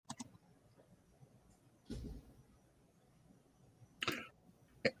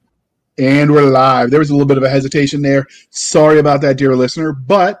And we're live. There was a little bit of a hesitation there. Sorry about that, dear listener.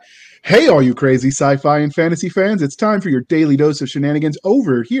 But hey, all you crazy sci-fi and fantasy fans, it's time for your daily dose of shenanigans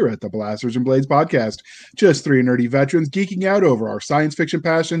over here at the Blasters and Blades podcast. Just three nerdy veterans geeking out over our science fiction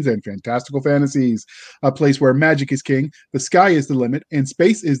passions and fantastical fantasies. A place where magic is king, the sky is the limit, and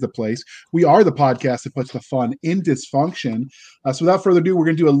space is the place. We are the podcast that puts the fun in dysfunction. So without further ado, we're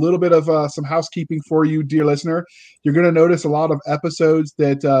going to do a little bit of some housekeeping for you, dear listener. You're going to notice a lot of episodes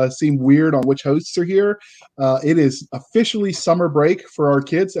that seem weird on which hosts are here. It is officially summer break for our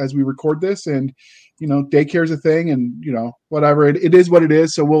kids as we record this, and daycare is a thing, and whatever it is what it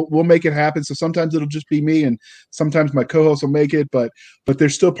is. So we'll make it happen. So sometimes it'll just be me, and sometimes my co-host will make it, but they're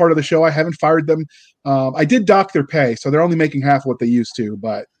still part of the show. I haven't fired them. I did dock their pay, so they're only making half what they used to.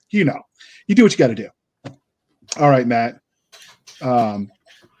 But you do what you got to do. All right, Matt.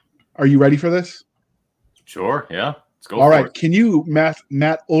 Are you ready for this? Sure. Yeah. Let's go. All right. Can you, Matt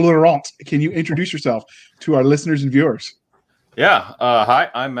Olerant, can you introduce yourself to our listeners and viewers? Yeah. Hi,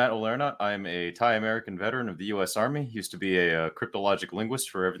 I'm Matt Olerant. I'm a Thai American veteran of the U.S. Army. Used to be a cryptologic linguist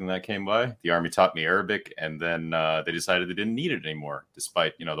for everything that came by. The Army taught me Arabic, and then they decided they didn't need it anymore,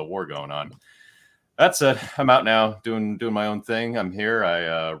 despite the war going on. That said, I'm out now doing my own thing. I'm here.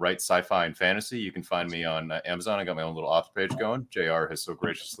 I write sci-fi and fantasy. You can find me on Amazon. I got my own little author page going. JR has so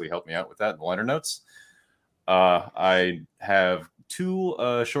graciously helped me out with that in the liner notes. I have two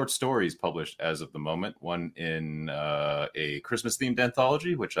short stories published as of the moment. One in a Christmas-themed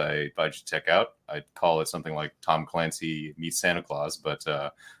anthology, which I invite you to check out. I'd call it something like Tom Clancy meets Santa Claus, but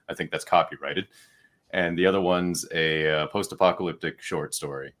I think that's copyrighted. And the other one's a post-apocalyptic short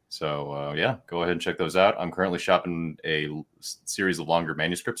story. So, yeah, go ahead and check those out. I'm currently shopping a series of longer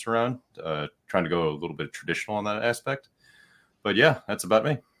manuscripts around, trying to go a little bit traditional on that aspect. But, yeah, that's about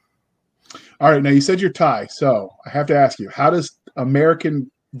me. All right. Now, you said you're Thai, so I have to ask you, how does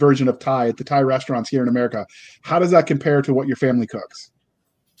American version of Thai at the Thai restaurants here in America, how does that compare to what your family cooks?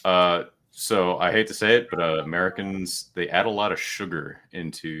 So I hate to say it, but Americans, they add a lot of sugar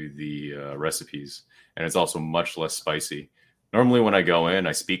into the recipes, and it's also much less spicy. Normally when I go in,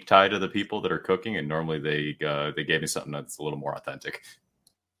 I speak Thai to the people that are cooking, and normally they gave me something that's a little more authentic.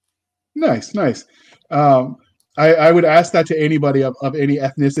 Nice. I would ask that to anybody of any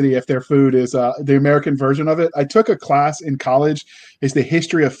ethnicity if their food is the American version of it. I took a class in college. It's the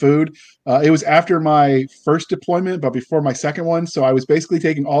history of food. It was after my first deployment, but before my second one. So I was basically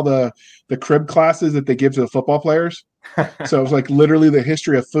taking all the crib classes that they give to the football players. So it was like literally the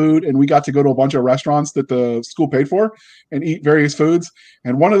history of food. And we got to go to a bunch of restaurants that the school paid for and eat various foods.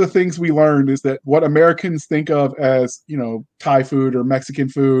 And one of the things we learned is that what Americans think of as, Thai food or Mexican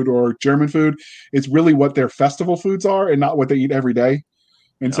food or German food is really what their festival foods are and not what they eat every day.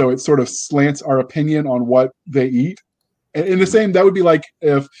 And so it sort of slants our opinion on what they eat. And in the same, that would be like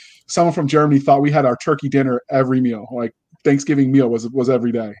if someone from Germany thought we had our turkey dinner every meal, like Thanksgiving meal was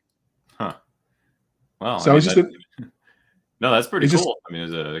every day. Huh. Well, so no, that's pretty cool.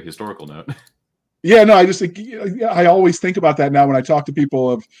 As a historical note. Yeah, no, I always think about that now when I talk to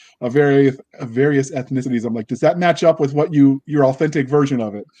people of various ethnicities. I'm like, does that match up with what your authentic version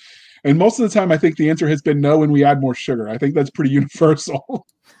of it? And most of the time, I think the answer has been no, when we add more sugar. I think that's pretty universal.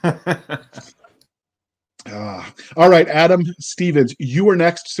 All right, Adam Stevens, you are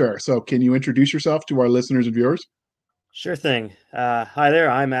next, sir. So can you introduce yourself to our listeners and viewers? Sure thing. Hi there,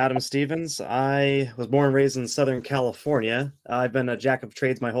 I'm Adam Stevens. I was born and raised in Southern California. I've been a jack of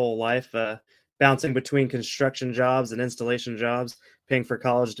trades my whole life, bouncing between construction jobs and installation jobs, paying for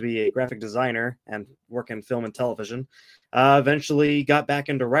college to be a graphic designer and work in film and television. Eventually got back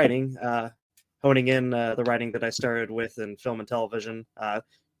into writing, honing in the writing that I started with in film and television.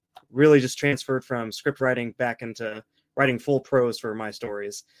 Really just transferred from script writing back into writing full prose for my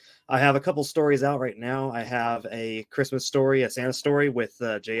stories. I have a couple stories out right now. I have a Christmas story, a Santa story with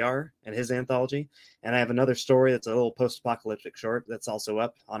JR and his anthology. And I have another story that's a little post-apocalyptic short that's also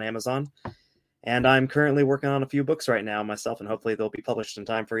up on Amazon. And I'm currently working on a few books right now myself, and hopefully they'll be published in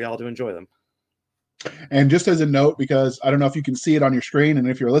time for y'all to enjoy them. And just as a note, because I don't know if you can see it on your screen, and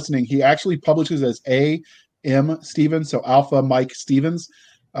if you're listening, he actually publishes as A.M. Stevens, so Alpha Mike Stevens.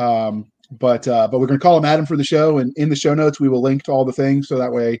 But we're going to call him Adam for the show, and in the show notes we will link to all the things so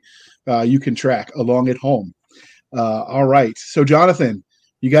that way you can track along at home. All right, so Jonathan,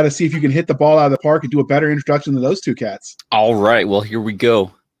 you got to see if you can hit the ball out of the park and do a better introduction than those two cats. All right, well, here we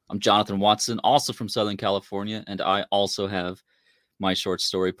go. I'm Jonathan Watson, also from Southern California, and I also have my short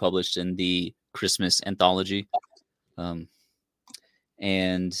story published in the Christmas anthology. I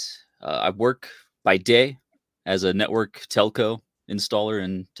work by day as a network telco installer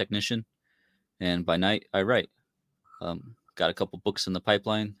and technician, and by night I write. Got a couple books in the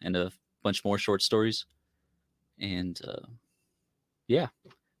pipeline and a bunch more short stories. And yeah.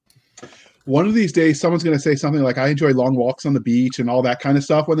 One of these days, someone's going to say something like, I enjoy long walks on the beach and all that kind of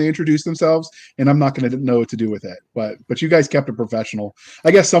stuff when they introduce themselves, and I'm not going to know what to do with it. But you guys kept it professional. I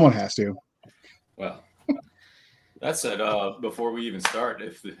guess someone has to. Well, that said, before we even start,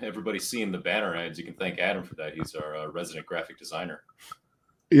 if everybody's seeing the banner ads, you can thank Adam for that. He's our resident graphic designer.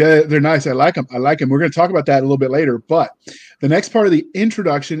 Yeah, they're nice. I like them. We're going to talk about that a little bit later. But the next part of the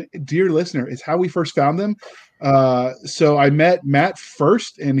introduction, dear listener, is how we first found them. So I met Matt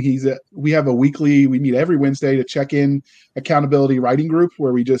first, and we meet every Wednesday to check in accountability writing group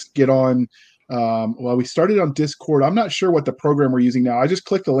where we just get on. We started on Discord. I'm not sure what the program we're using now. I just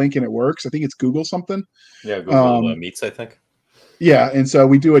clicked the link and it works. I think it's Google something. Yeah, Google Meets, I think. Yeah, and so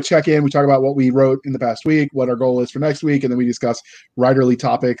we do a check-in. We talk about what we wrote in the past week, what our goal is for next week, and then we discuss writerly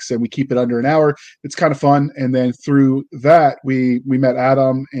topics, and we keep it under an hour. It's kind of fun. And then through that, we met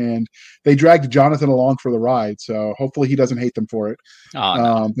Adam, and they dragged Jonathan along for the ride. So hopefully he doesn't hate them for it. Oh,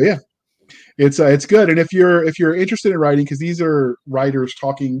 no. But yeah, it's good. And if you're interested in writing, because these are writers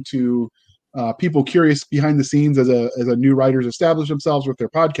talking to people curious behind the scenes as a new writers establish themselves with their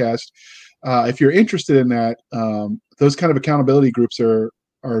podcast. If you're interested in that, those kind of accountability groups are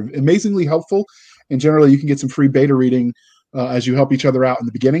amazingly helpful, and generally you can get some free beta reading as you help each other out in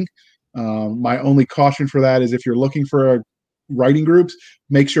the beginning. My only caution for that is if you're looking for writing groups,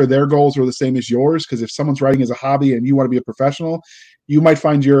 make sure their goals are the same as yours, because if someone's writing as a hobby and you want to be a professional, you might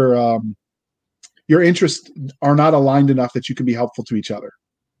find your interests are not aligned enough that you can be helpful to each other.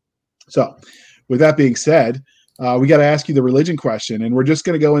 So with that being said, we got to ask you the religion question, and we're just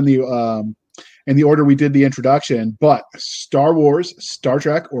going to go in the order we did the introduction, but Star Wars, Star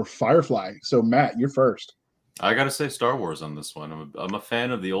Trek, or Firefly. So Matt, you're first. I got to say Star Wars on this one. I'm a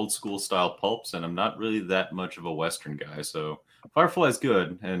fan of the old school style pulps, and I'm not really that much of a Western guy. So Firefly's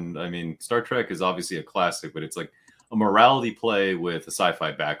good. And I mean, Star Trek is obviously a classic, but it's like a morality play with a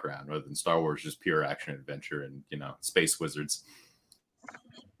sci-fi background rather than Star Wars, just pure action adventure and, space wizards.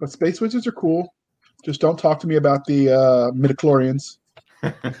 But space wizards are cool. Just don't talk to me about the midichlorians.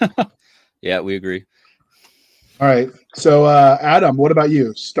 Yeah, we agree. All right. So, Adam, what about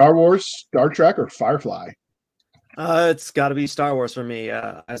you? Star Wars, Star Trek, or Firefly? It's got to be Star Wars for me.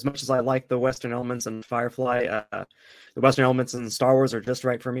 As much as I like the Western elements in Firefly, the Western elements in Star Wars are just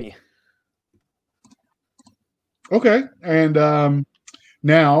right for me. Okay. And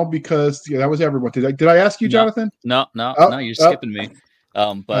now, because that was everyone. Did I ask you, Jonathan? No, you're skipping me.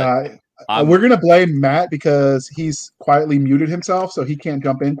 But we're going to blame Matt because he's quietly muted himself, so he can't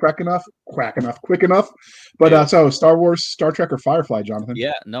jump in quick enough. But so Star Wars, Star Trek, or Firefly, Jonathan?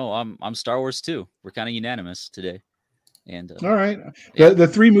 Yeah, no, I'm Star Wars too. We're kind of unanimous today. And all right, yeah. The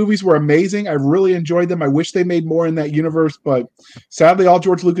three movies were amazing. I really enjoyed them. I wish they made more in that universe, but sadly, all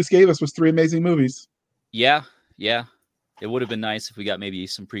George Lucas gave us was three amazing movies. Yeah, it would have been nice if we got maybe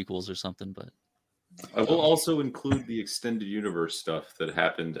some prequels or something, but. I will also include the extended universe stuff that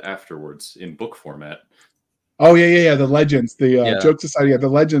happened afterwards in book format. Oh yeah. The Legends, the Joke Society, the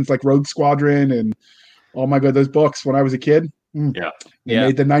Legends like Rogue Squadron, and oh my god, those books when I was a kid. They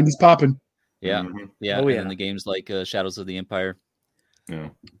made the 90s popping. Yeah, mm-hmm. Yeah. Oh, yeah. And the games like Shadows of the Empire. Yeah,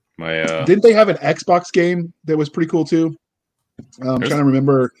 didn't they have an Xbox game that was pretty cool too? I'm trying to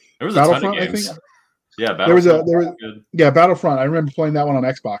remember. There was Battlefront, a ton of games. I think. Yeah, Battlefront. Battlefront. I remember playing that one on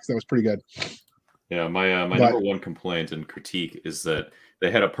Xbox. That was pretty good. Yeah, my number one complaint and critique is that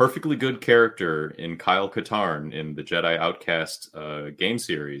they had a perfectly good character in Kyle Katarn in the Jedi Outcast game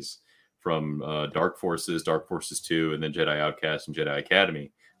series from Dark Forces 2, and then Jedi Outcast and Jedi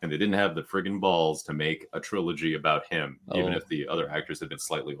Academy, and they didn't have the friggin' balls to make a trilogy about him, even if the other actors had been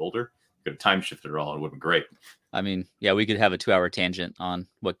slightly older. Could have time shifted it all, and it would have been great. I mean, yeah, we could have a 2-hour tangent on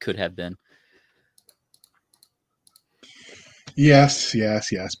what could have been. Yes.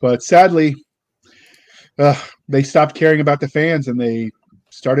 But sadly, they stopped caring about the fans, and they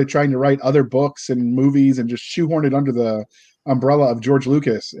started trying to write other books and movies and just shoehorn it under the umbrella of George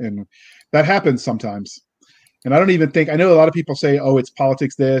Lucas. And that happens sometimes. And I don't even think, I know a lot of people say, oh, it's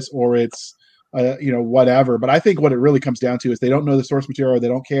politics this, or it's, whatever. But I think what it really comes down to is they don't know the source material, or they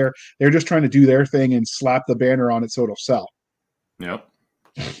don't care. They're just trying to do their thing and slap the banner on it so it'll sell. Yep.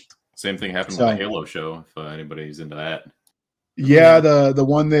 Same thing happened with the Halo show, if anybody's into that. Yeah, the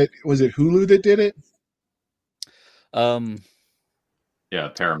one that, was it Hulu that did it? Yeah,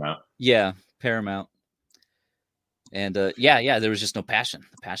 Paramount. Yeah, Paramount. And there was just no passion.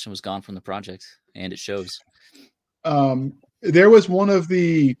 The passion was gone from the project, and it shows. There was one of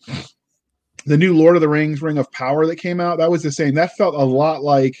the the new Lord of the Rings Ring of Power that came out, that was the same. That felt a lot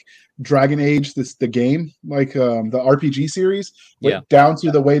like Dragon Age, the game, like the RPG series, down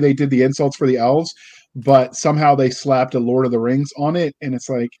to the way they did the insults for the elves. But somehow they slapped a Lord of the Rings on it, and it's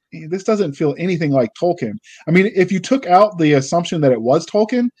like, this doesn't feel anything like Tolkien. I mean, if you took out the assumption that it was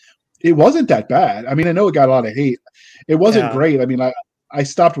Tolkien, it wasn't that bad. I mean, I know it got a lot of hate. It wasn't great. I mean, I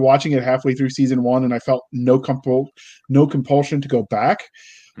stopped watching it halfway through season 1, and I felt no compulsion to go back.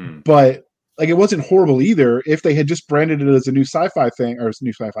 But like, it wasn't horrible either. If they had just branded it as a new sci-fi thing, or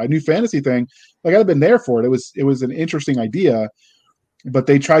new fantasy thing, like, I'd have been there for it. It was an interesting idea, but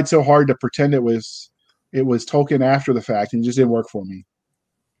they tried so hard to pretend it was Tolkien after the fact, and it just didn't work for me.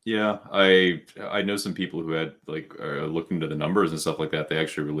 Yeah, I know some people who had looked into the numbers and stuff like that. They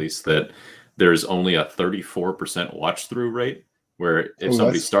actually released that there's only a 34% watch through rate, where if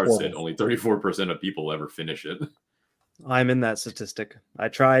somebody starts it, only 34% of people ever finish it. I'm in that statistic. I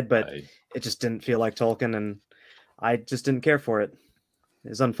tried, but it just didn't feel like Tolkien, and I just didn't care for it.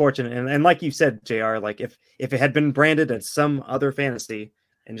 It's unfortunate. And like you said, JR, like if it had been branded as some other fantasy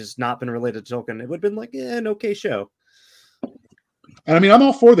and just not been related to Tolkien, it would have been like an okay show. And I mean, I'm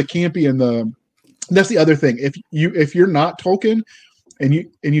all for the campy and that's the other thing. If you're not Tolkien and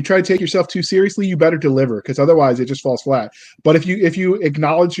you try to take yourself too seriously, you better deliver, because otherwise it just falls flat. But if you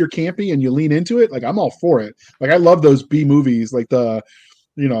acknowledge your campy and you lean into it, like, I'm all for it. Like, I love those B movies, like the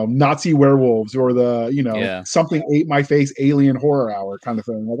Nazi werewolves, or the something ate my face alien horror hour kind of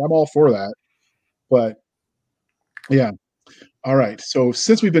thing. Like, I'm all for that. But yeah. All right. So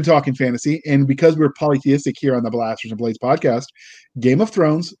since we've been talking fantasy, and because we're polytheistic here on the Blasters and Blades podcast, Game of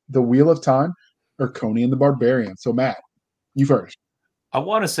Thrones, The Wheel of Time, or Conan the Barbarian. So Matt, you first. I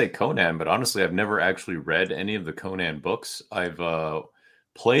want to say Conan, but honestly, I've never actually read any of the Conan books. I've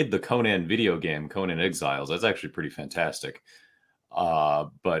played the Conan video game, Conan Exiles. That's actually pretty fantastic.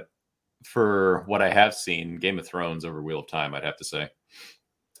 But for what I have seen, Game of Thrones over Wheel of Time, I'd have to say.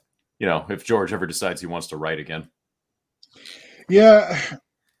 If George ever decides he wants to write again. Yeah,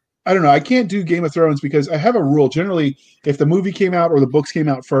 I don't know. I can't do Game of Thrones because I have a rule. Generally, if the movie came out or the books came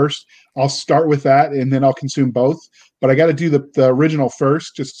out first, I'll start with that and then I'll consume both. But I got to do the original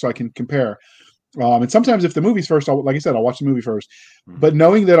first just so I can compare. And sometimes if the movie's first, like I said, I'll watch the movie first. But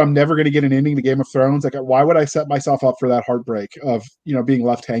knowing that I'm never going to get an ending to Game of Thrones, like, why would I set myself up for that heartbreak of being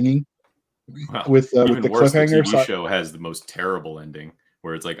left hanging with the cliffhanger? The TV show has the most terrible ending.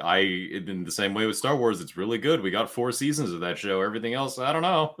 Where it's like, in the same way with Star Wars, it's really good. We got 4 seasons of that show. Everything else, I don't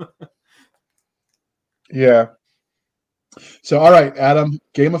know. Yeah. So, all right, Adam,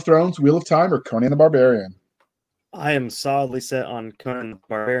 Game of Thrones, Wheel of Time, or Conan the Barbarian? I am solidly set on Conan the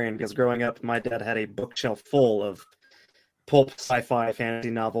Barbarian because growing up, my dad had a bookshelf full of pulp sci-fi fantasy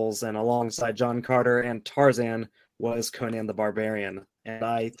novels, and alongside John Carter and Tarzan was Conan the Barbarian. And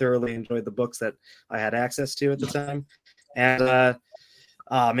I thoroughly enjoyed the books that I had access to at the time. And,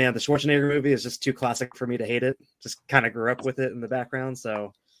 man, the Schwarzenegger movie is just too classic for me to hate it. Just kind of grew up with it in the background.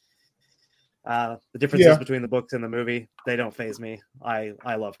 So the differences between the books and the movie, they don't faze me. I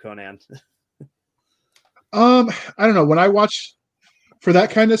love Conan. I don't know. When I watch for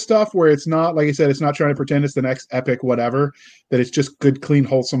that kind of stuff where it's not, like I said, it's not trying to pretend it's the next epic whatever, that it's just good, clean,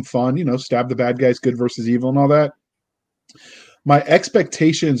 wholesome fun, stab the bad guys, good versus evil and all that. My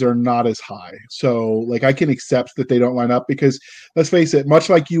expectations are not as high. So, like, I can accept that they don't line up because, let's face it, much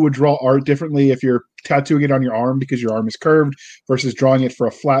like you would draw art differently if you're tattooing it on your arm because your arm is curved versus drawing it for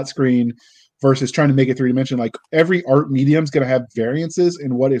a flat screen versus trying to make it 3-dimensional, like, every art medium is going to have variances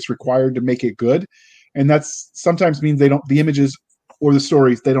in what is required to make it good. And that's sometimes means the images or the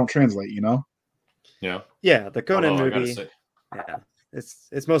stories, they don't translate, Yeah. Yeah, the Conan movie. Yeah.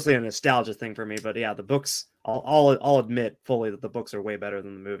 It's mostly a nostalgia thing for me, but yeah, the books, I'll admit fully that the books are way better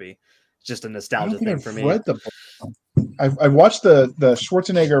than the movie. It's just a nostalgia thing for me. Read the book. I watched the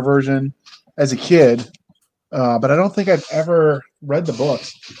Schwarzenegger version as a kid, but I don't think I've ever read the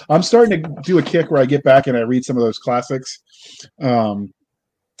books. I'm starting to do a kick where I get back and I read some of those classics,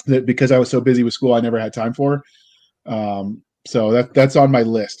 that because I was so busy with school, I never had time for. So that's on my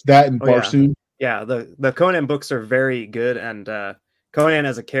list. That and Barsoom. Yeah, the Conan books are very good, and Conan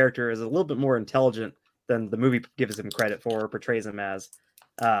as a character is a little bit more intelligent than the movie gives him credit for or portrays him as.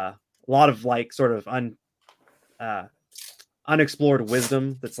 A lot of like sort of unexplored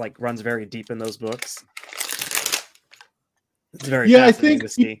wisdom that's like runs very deep in those books. It's very I think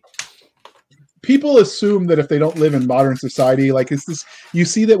people assume that if they don't live in modern society, like it's this, you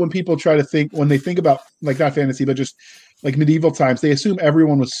see that when people try to think, when they think about like not fantasy, but just like medieval times, they assume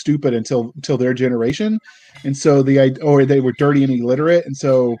everyone was stupid until their generation. And so or they were dirty and illiterate. And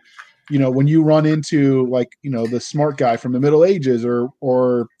so, when you run into the smart guy from the Middle Ages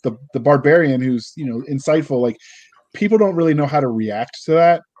or the barbarian who's insightful, like people don't really know how to react to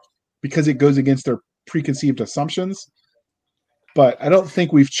that because it goes against their preconceived assumptions. But I don't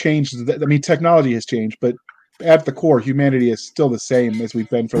think we've changed. I mean, technology has changed, but at the core, humanity is still the same as we've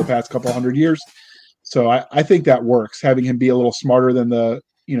been for the past couple hundred years. So I think that works, having him be a little smarter than the,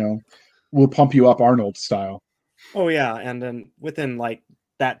 we'll pump you up Arnold style. Oh, yeah. And then within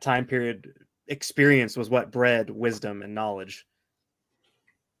that time period, experience was what bred wisdom and knowledge.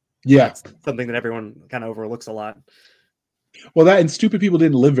 Yeah. That's something that everyone kind of overlooks a lot. Well, that and stupid people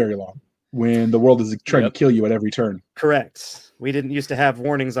didn't live very long when the world is trying to kill you at every turn. Correct. We didn't used to have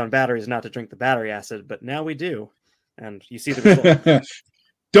warnings on batteries not to drink the battery acid, but now we do. And you see the result.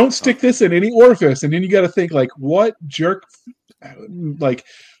 Don't stick this in any orifice. And then you got to think, what jerk,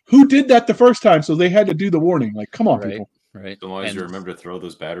 who did that the first time? So they had to do the warning. Come on, people. Right. As long as you remember to throw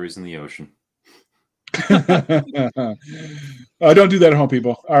those batteries in the ocean. Don't do that at home,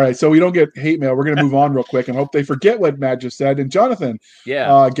 people. All right, so we don't get hate mail. We're going to move on real quick and hope they forget what Matt just said. And Jonathan,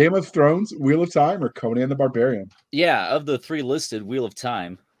 Game of Thrones, Wheel of Time, or Conan the Barbarian? Yeah, of the three listed, Wheel of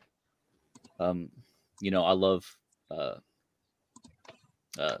Time. I love, the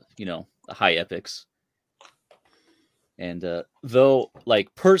high epics. And though,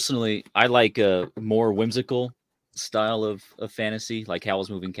 personally, I like a more whimsical style of fantasy, like Howl's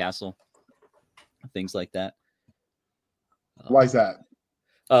Moving Castle, things like that. Why is that?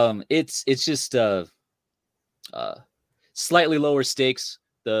 It's just slightly lower stakes.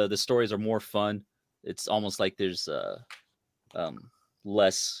 The stories are more fun. It's almost like there's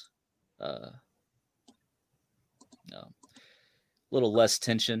less little less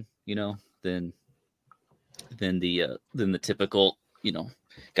tension, than the typical,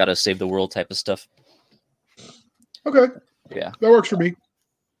 gotta save the world type of stuff. Okay. Yeah. That works for me.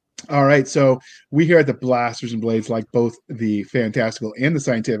 All right. So we here at the Blasters and Blades like both the fantastical and the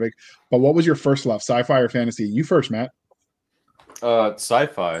scientific. But what was your first love, sci-fi or fantasy? You first, Matt.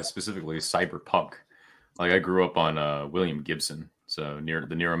 Sci-fi, specifically cyberpunk. I grew up on William Gibson. So near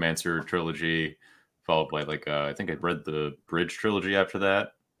the Neuromancer trilogy, followed by I think I read the Bridge trilogy after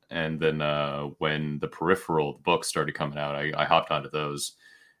that. And then when the Peripheral books started coming out, I hopped onto those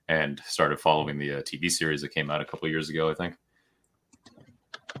and started following the TV series that came out a couple of years ago, I think.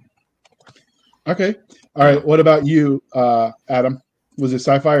 Okay. All right. What about you, Adam? Was it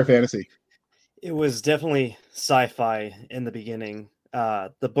sci-fi or fantasy? It was definitely sci-fi in the beginning.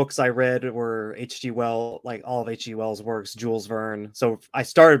 The books I read were H.G. Wells, all of H.G. Wells' works, Jules Verne. So I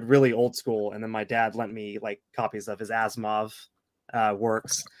started really old school, and then my dad lent me copies of his Asimov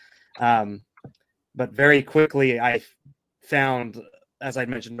works. But very quickly I found, as I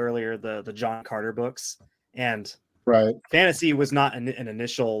mentioned earlier, the John Carter books, and right. Fantasy was not an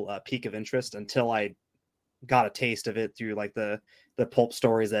initial peak of interest until I got a taste of it through the pulp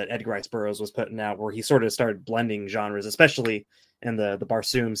stories that Edgar Rice Burroughs was putting out, where he sort of started blending genres, especially in the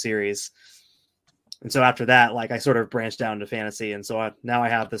Barsoom series. And so after that, I sort of branched down to fantasy, and so now I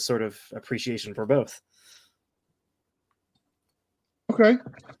have this sort of appreciation for both. Okay.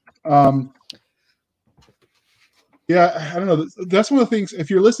 Yeah, I don't know. That's one of the things. If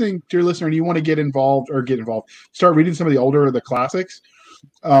you're listening to your listener and you want to get involved, start reading some of the classics.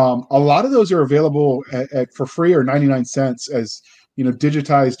 A lot of those are available for free or 99 cents as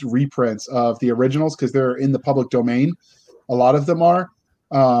digitized reprints of the originals because they're in the public domain. A lot of them are.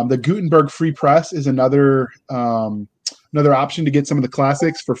 The Gutenberg Free Press is another option to get some of the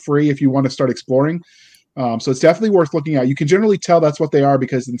classics for free if you want to start exploring. So it's definitely worth looking at. You can generally tell that's what they are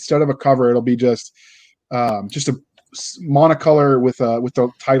because instead of a cover, it'll be just a monocolor with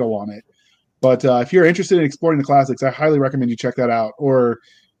the title on it. But if you're interested in exploring the classics, I highly recommend you check that out, or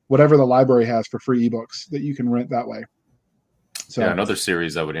whatever the library has for free ebooks that you can rent that way. So another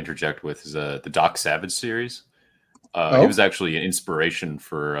series I would interject with is the Doc Savage series. It was actually an inspiration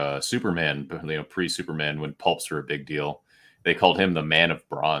for Superman, pre-Superman, when pulps were a big deal. They called him the Man of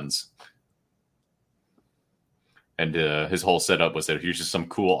Bronze. And his whole setup was that he was just some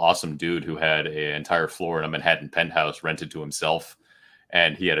cool, awesome dude who had an entire floor in a Manhattan penthouse rented to himself.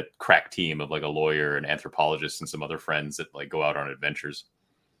 And he had a crack team of a lawyer, an anthropologist, and some other friends that go out on adventures.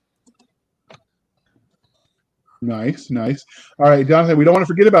 Nice. All right, Jonathan, we don't want to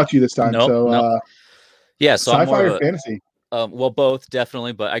forget about you this time. Nope. So sci-fi I'm more or fantasy? Well, both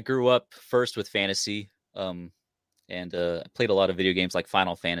definitely, but I grew up first with fantasy. And played a lot of video games like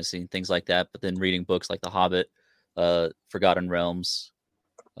Final Fantasy and things like that, but then reading books like The Hobbit, Forgotten Realms,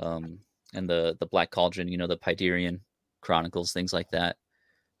 and the Black Cauldron, the Pyderian Chronicles, things like that.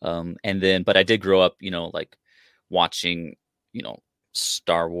 But I did grow up, watching,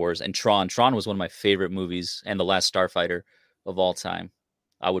 Star Wars and Tron. Tron was one of my favorite movies, and The Last Starfighter of all time.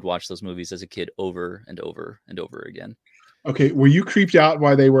 I would watch those movies as a kid over and over and over again. Okay, were you creeped out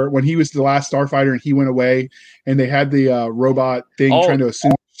when he was the last Starfighter and he went away and they had the robot thing trying to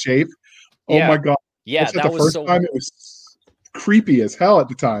assume shape? Oh yeah. my god! Yeah, that was the first time. It was creepy as hell at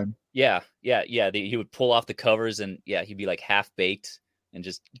the time. Yeah. He would pull off the covers and he'd be like half baked and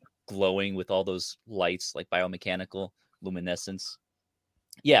just glowing with all those lights, like biomechanical luminescence.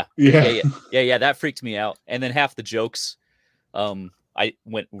 Yeah. That freaked me out. And then half the jokes, I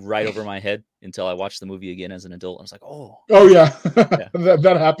went right over my head until I watched the movie again as an adult. I was like, oh yeah.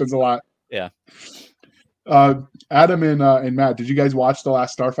 that happens a lot. Yeah. Adam and Matt, did you guys watch The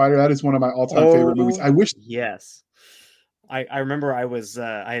Last Starfighter? That is one of my all-time favorite movies. I wish. Yes. I remember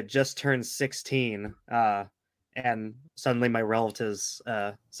I had just turned 16, and suddenly my relatives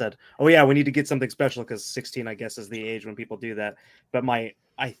said, "Oh yeah, we need to get something special," because 16, I guess, is the age when people do that. But I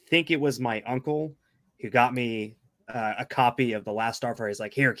think it was my uncle who got me a copy of The Last Starfighter. He's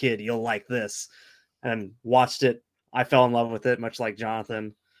like, "Here, kid, you'll like this," and watched it. I fell in love with it, much like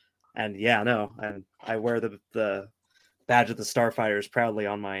Jonathan. And and I wear the badge of the Starfighters proudly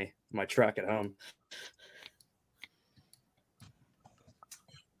on my truck at home.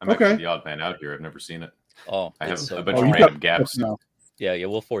 I'm actually the odd man out here. I've never seen it. Oh, I have so a bunch of random gaps. Yeah,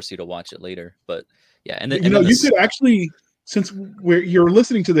 we'll force you to watch it later. But yeah, and then, you could actually, since you're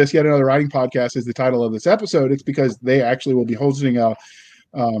listening to this, Yet Another Writing Podcast is the title of this episode. It's because they actually will be hosting a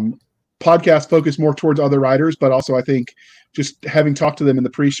podcast focused more towards other writers, but also I think just having talked to them in the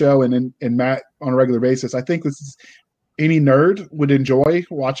pre-show and Matt on a regular basis, I think this is any nerd would enjoy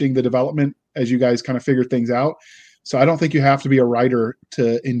watching the development as you guys kind of figure things out. So I don't think you have to be a writer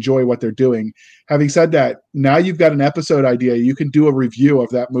to enjoy what they're doing. Having said that, now you've got an episode idea. You can do a review of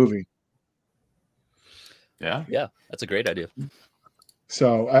that movie. Yeah, that's a great idea.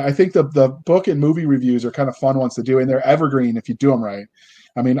 So I think the book and movie reviews are kind of fun ones to do, and they're evergreen if you do them right.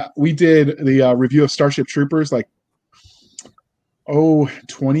 I mean, we did the review of Starship Troopers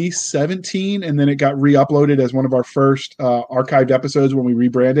 2017, and then it got re-uploaded as one of our first archived episodes when we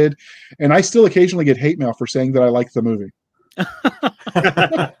rebranded. And I still occasionally get hate mail for saying that I like the movie.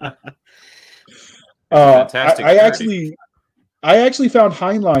 Fantastic. I actually found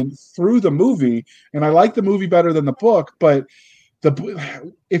Heinlein through the movie, and I like the movie better than the book. But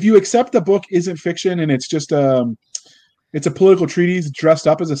if you accept the book isn't fiction and it's just it's a political treatise dressed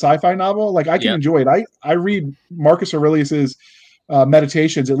up as a sci-fi novel, I can enjoy it. I read Marcus Aurelius's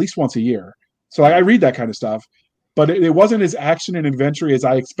Meditations at least once a year, so I read that kind of stuff. But it wasn't as action and adventure as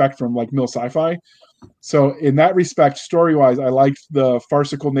I expect from Mill Sci-Fi. So in that respect, story-wise, I liked the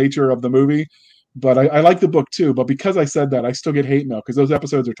farcical nature of the movie, but I like the book too. But because I said that, I still get hate mail because those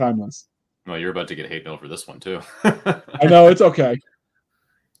episodes are timeless. Well, you're about to get hate mail for this one too. I know, it's okay.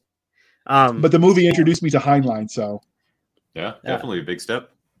 But the movie introduced me to Heinlein, so yeah, definitely a big step.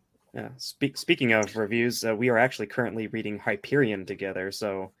 Yeah. Speaking of reviews, we are actually currently reading Hyperion together,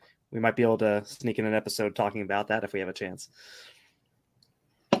 so we might be able to sneak in an episode talking about that if we have a chance.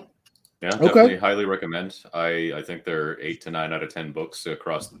 Yeah, definitely highly recommend. I think they're 8 to 9 out of 10 books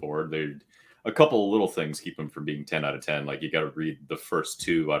across the board. They a couple of little things keep them from being 10 out of 10. You got to read the first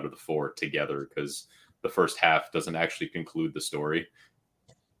 2 out of the 4 together because the first half doesn't actually conclude the story.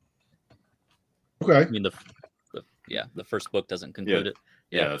 Okay. I mean the first book doesn't conclude it.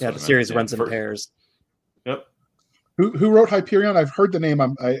 Yeah, the series runs in pairs. Yep. Who wrote Hyperion? I've heard the name. I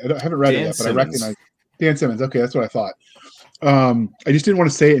haven't read it yet, but I recognize Dan Simmons. Okay, that's what I thought. I just didn't want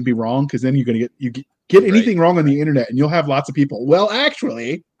to say it and be wrong because then you're gonna get anything wrong on the internet and you'll have lots of people. Well,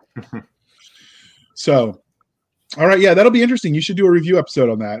 actually. So, all right, yeah, that'll be interesting. You should do a review episode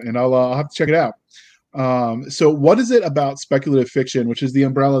on that, and I'll have to check it out. So what is it about speculative fiction, which is the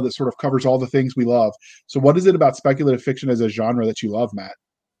umbrella that sort of covers all the things we love? So what is it about speculative fiction as a genre that you love, Matt?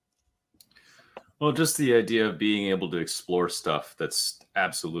 Well, just the idea of being able to explore stuff that's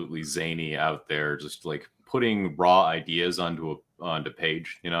absolutely zany out there, just putting raw ideas onto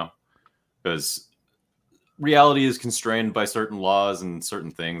page, because reality is constrained by certain laws and certain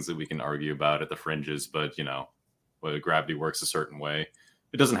things that we can argue about at the fringes, but whether gravity works a certain way,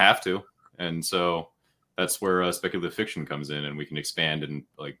 it doesn't have to. And so that's where speculative fiction comes in, and we can expand and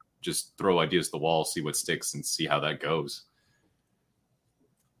just throw ideas to the wall, see what sticks, and see how that goes.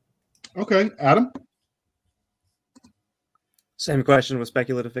 Okay, Adam? Same question with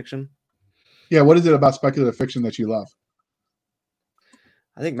speculative fiction. Yeah, what is it about speculative fiction that you love?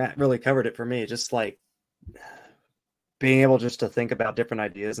 I think Matt really covered it for me. Just being able just to think about different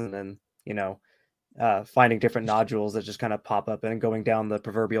ideas and then, finding different nodules that just kind of pop up and going down the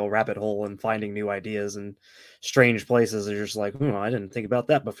proverbial rabbit hole and finding new ideas and strange places. You're just like, I didn't think about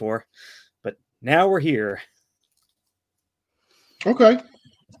that before, but now we're here. Okay.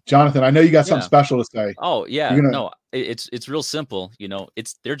 Jonathan, I know you got something special to say. Oh yeah, no, it's real simple.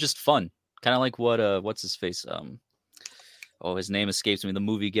 They're just fun, kind of like what's his face? His name escapes me. The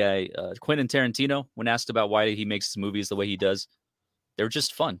movie guy, Quentin Tarantino. When asked about why he makes his movies the way he does, they're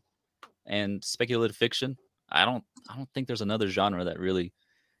just fun. And speculative fiction, I don't think there's another genre that really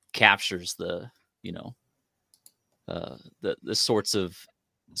captures the sorts of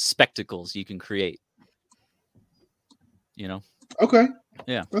spectacles you can create. Okay.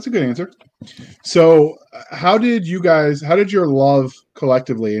 Yeah. That's a good answer. So how did your love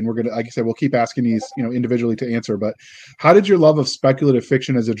collectively, and we're going to, like I said, we'll keep asking these, individually to answer, but how did your love of speculative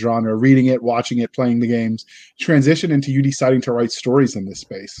fiction as a genre, reading it, watching it, playing the games, transition into you deciding to write stories in this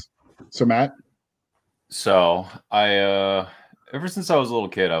space? So Matt? So I, ever since I was a little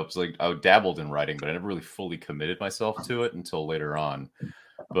kid, I dabbled in writing, but I never really fully committed myself to it until later on.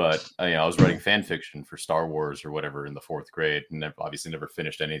 But I was writing fan fiction for Star Wars or whatever in the 4th grade, and obviously never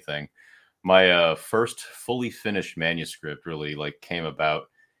finished anything. My first fully finished manuscript really came about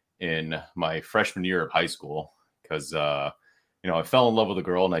in my freshman year of high school because I fell in love with a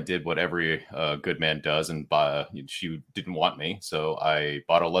girl, and I did what every good man does, and she didn't want me, so I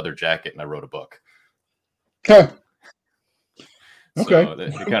bought a leather jacket and I wrote a book. Okay. So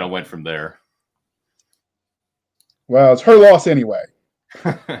it kind of went from there. Well, it's her loss anyway.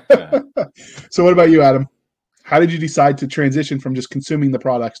 So what about you, Adam? How did you decide to transition from just consuming the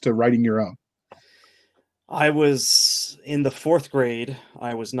products to writing your own? I was in the 4th grade.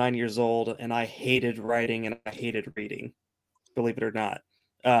 I was 9 years old, and I hated writing and I hated reading, believe it or not.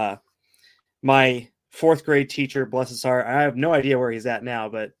 My 4th grade teacher, bless his heart, I have no idea where he's at now,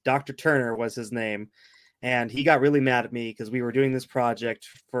 but Dr. Turner was his name. And he got really mad at me because we were doing this project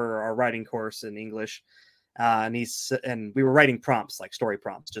for our writing course in English. And we were writing prompts, like story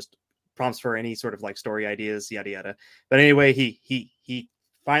prompts, just prompts for any sort of story ideas, yada yada. But anyway, he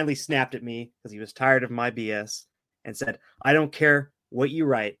finally snapped at me because he was tired of my BS and said, "I don't care what you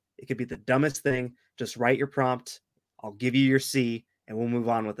write. It could be the dumbest thing. Just write your prompt. I'll give you your C, and we'll move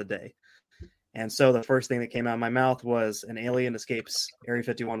on with the day." And so the first thing that came out of my mouth was an alien escapes Area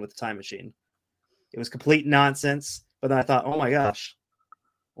 51 with a time machine. It was complete nonsense. But then I thought, oh my gosh,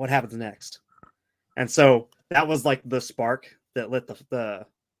 what happens next? And so that was the spark that lit the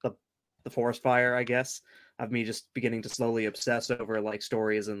forest fire, I guess, of me just beginning to slowly obsess over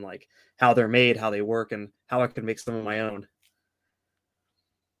stories and how they're made, how they work, and how I can make some of my own.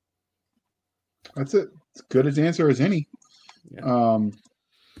 That's it. As good an answer as any. Yeah.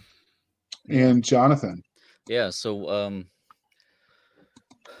 And Jonathan. Yeah. So,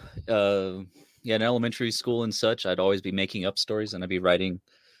 in elementary school and such, I'd always be making up stories, and I'd be writing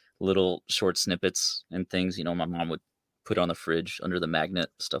little short snippets and things. My mom would put on the fridge under the magnet,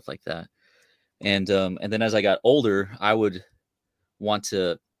 stuff like that. And then as I got older, I would want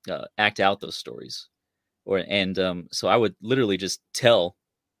to act out those stories, so I would literally just tell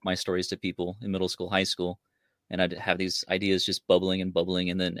my stories to people in middle school, high school, and I'd have these ideas just bubbling,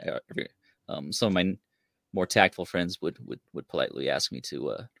 and then some of my more tactful friends would politely ask me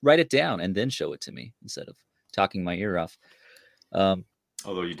to write it down and then show it to me instead of talking my ear off.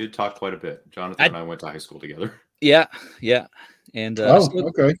 Although you did talk quite a bit. Jonathan and I went to high school together. Yeah. And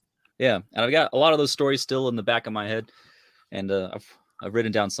okay. Yeah, and I've got a lot of those stories still in the back of my head, and I've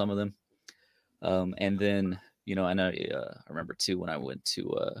written down some of them. And then and I remember too when I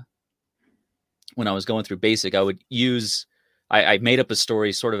was going through basic, I would use I made up a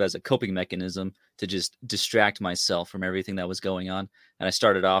story sort of as a coping mechanism to just distract myself from everything that was going on. And I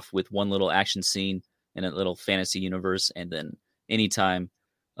started off with one little action scene in a little fantasy universe, and then anytime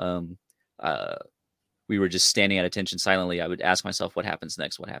we were just standing at attention silently, I would ask myself what happens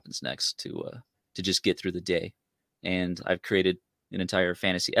next to just get through the day. And I've created an entire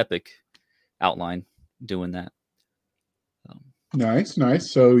fantasy epic outline doing that. Nice.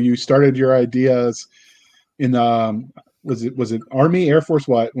 So you started your ideas in was it Army, Air Force,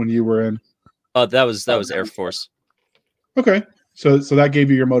 what, when you were in? That was Air Force. Okay. So that gave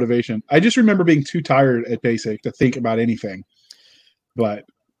you your motivation. I just remember being too tired at basic to think about anything. But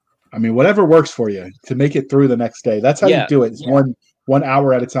I mean, whatever works for you to make it through the next day. That's how you do it. It's 1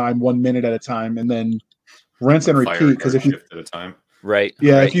 hour at a time, 1 minute at a time, and then rinse and repeat. Because if you at a time. Right.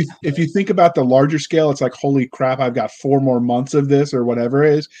 Yeah, right. if you think about the larger scale, it's like, holy crap, I've got 4 more months of this or whatever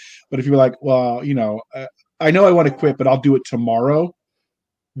it is. But if you're like, well, I know I want to quit, but I'll do it tomorrow,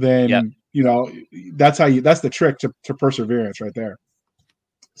 then that's the trick to perseverance right there.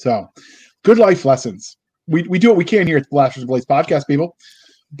 So good life lessons. We do what we can here at the Blasters and Blades podcast, people.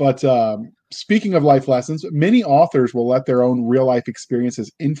 But speaking of life lessons, many authors will let their own real life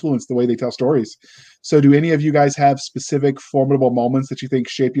experiences influence the way they tell stories. So do any of you guys have specific formidable moments that you think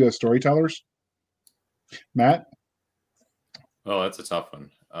shape you as storytellers? Matt? Oh, that's a tough one.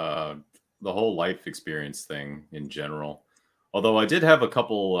 The whole life experience thing in general. Although I did have a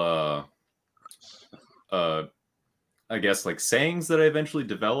couple, I guess, like sayings that I eventually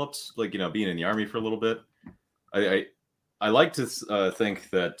developed, like, being in the Army for a little bit. I like to think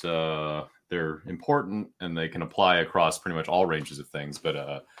that they're important and they can apply across pretty much all ranges of things.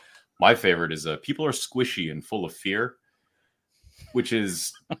 But my favorite is people are squishy and full of fear, which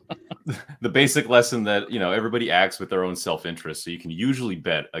is the basic lesson that, everybody acts with their own self-interest. So you can usually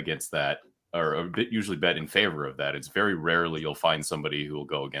bet against that, or usually bet in favor of that. It's very rarely you'll find somebody who will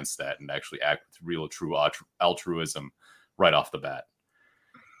go against that and actually act with real, true altruism right off the bat.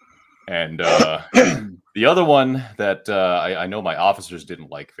 And the other one that I know my officers didn't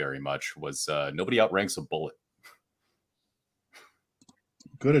like very much was nobody outranks a bullet.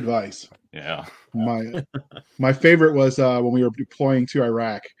 Good advice. Yeah. My favorite was when we were deploying to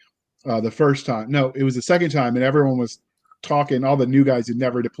Iraq the first time. No, it was the second time, and everyone was talking, all the new guys who'd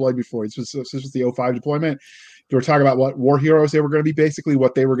never deployed before. This was the 05 deployment. They were talking about what war heroes they were going to be, basically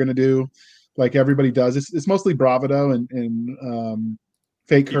what they were going to do, like everybody does. It's mostly bravado and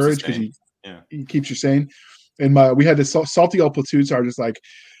fake courage, because he keeps you sane. And we had this salty old platoon sergeant's like,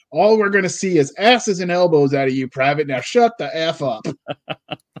 all we're going to see is asses and elbows out of you, private. Now shut the F up.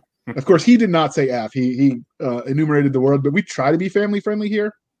 Of course, he did not say F. He enumerated the word, but we try to be family friendly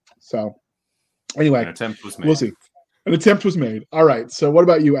here. So anyway, an attempt was made. We'll see. An attempt was made. All right. So what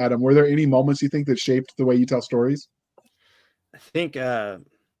about you, Adam? Were there any moments you think that shaped the way you tell stories? I think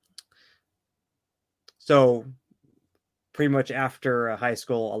so. Pretty much after high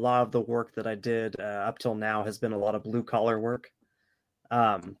school, a lot of the work that I did up till now has been a lot of blue collar work.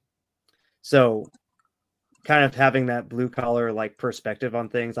 So kind of having that blue collar like perspective on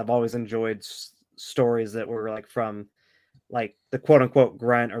things, I've always enjoyed stories that were like from like the quote unquote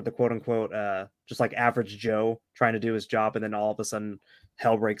grunt or the quote unquote just like average Joe trying to do his job, and then all of a sudden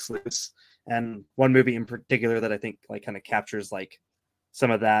hell breaks loose. And one movie in particular that I think like kind of captures like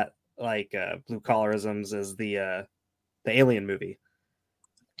some of that like blue collarisms is the Alien movie.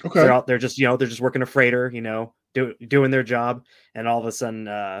 Okay. They're out there just, they're just working a freighter, doing their job, and all of a sudden,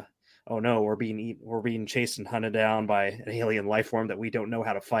 oh no, we're being chased and hunted down by an alien life form that we don't know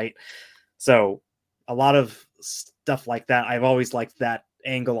how to fight. So a lot of stuff like that. I've always liked that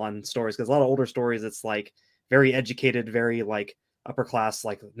angle on stories, because a lot of older stories, it's like very educated, very like upper class,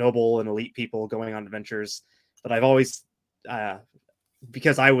 like noble and elite people going on adventures. But I've always,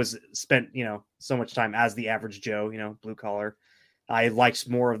 because I was spent, so much time as the average Joe, blue collar, I liked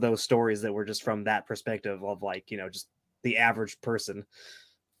more of those stories that were just from that perspective of like, just the average person.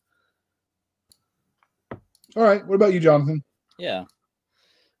 All right. What about you, Jonathan? Yeah.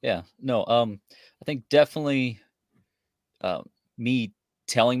 No, I think definitely me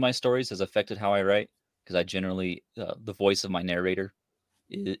telling my stories has affected how I write, because I generally, the voice of my narrator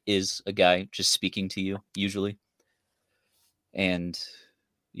is a guy just speaking to you usually. And,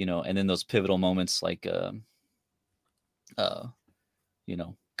 and then those pivotal moments, like,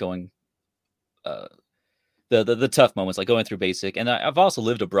 going, the tough moments, like going through basic. And I've also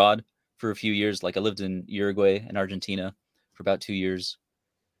lived abroad for a few years. Like I lived in Uruguay and Argentina for about 2 years.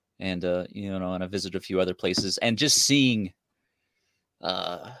 And, and I visited a few other places, and just seeing,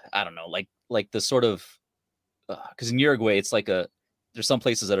 I don't know, like the sort of, because in Uruguay, it's like there's some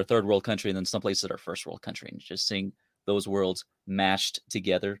places that are third world country and then some places that are first world country. And just seeing those worlds mashed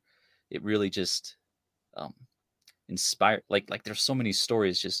together, it really just inspired. Like there's so many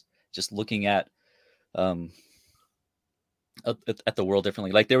stories just looking at the world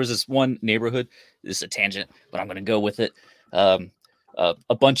differently. Like there was this one neighborhood. This is a tangent, but I'm going to go with it.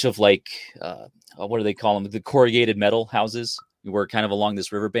 A bunch of like what do they call them? The corrugated metal houses were kind of along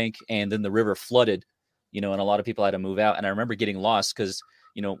this riverbank, and then the river flooded, and a lot of people had to move out. And I remember getting lost because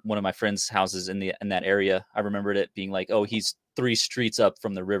one of my friends' houses in that area, I remembered it being like, oh, he's 3 streets up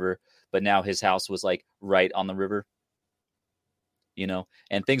from the river, but now his house was like right on the river,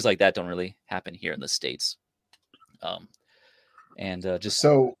 and things like that don't really happen here in the States. Just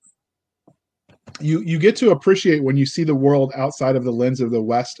so you get to appreciate when you see the world outside of the lens of the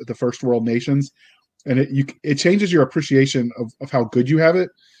West, the first world nations, and it changes your appreciation of how good you have it.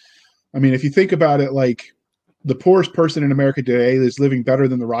 I mean, if you think about it, like the poorest person in America today is living better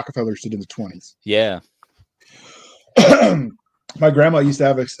than the Rockefellers did in the 20s. Yeah. My grandma used to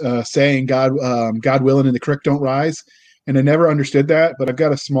have a saying, God willing and the creek don't rise. And I never understood that, but I've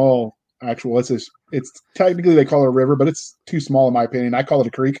got a small actual. It's technically they call it a river, but it's too small in my opinion. I call it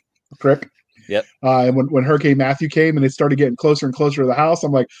a creek. Yep. And when Hurricane Matthew came and it started getting closer and closer to the house,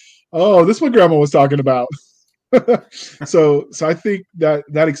 I'm like, oh, this is what Grandma was talking about. so I think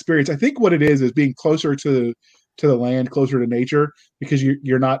that experience, I think what it is being closer to the land, closer to nature, because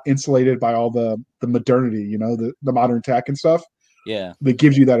you're not insulated by all the modernity, you know, the modern tech and stuff. Yeah. That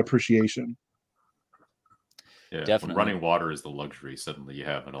gives you that appreciation. Yeah, Definitely. when running water is the luxury suddenly you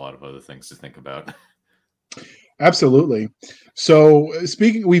have and a lot of other things to think about. Absolutely. So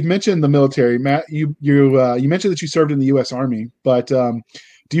we've mentioned the military, Matt. You mentioned that you served in the U.S. Army, but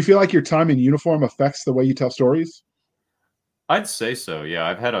do you feel like your time in uniform affects the way you tell stories? I'd say so. Yeah,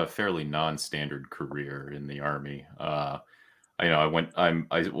 I've had a fairly non-standard career in the Army. I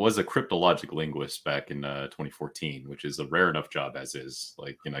was a cryptologic linguist back in 2014, which is a rare enough job as is.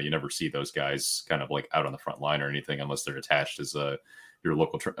 Like, you know, you never see those guys kind of like out on the front line or anything unless they're attached as your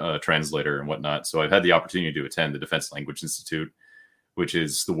local translator and whatnot. So I've had the opportunity to attend the Defense Language Institute, which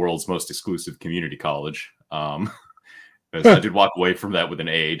is the world's most exclusive community college. I did walk away from that with an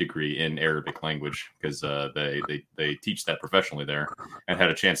AA degree in Arabic language because they teach that professionally there, and had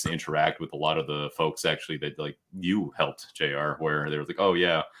a chance to interact with a lot of the folks actually that like you helped, JR, where they were like, oh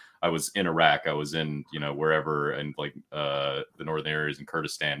yeah, I was in Iraq, I was in, you know, wherever, and like the northern areas in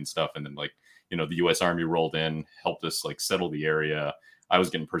Kurdistan and stuff, and then like, you know, the U.S. Army rolled in, helped us like settle the area. I was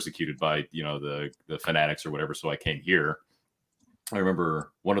getting persecuted by, you know, the fanatics or whatever, so I came here. I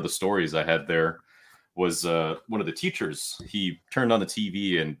remember one of the stories I had there was one of the teachers. He turned on the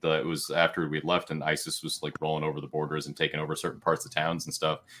TV, and it was after we had left and ISIS was like rolling over the borders and taking over certain parts of towns and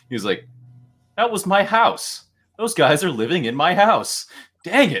stuff. He was like, that was my house. Those guys are living in my house.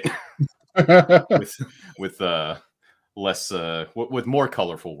 Dang it. with less with more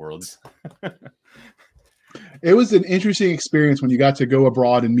colorful words. It was an interesting experience when you got to go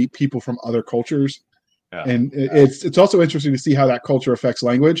abroad and meet people from other cultures. Yeah. And it's also interesting to see how that culture affects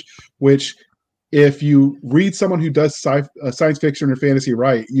language, which if you read someone who does science fiction or fantasy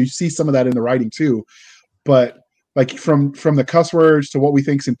right, you see some of that in the writing too. But like from the cuss words to what we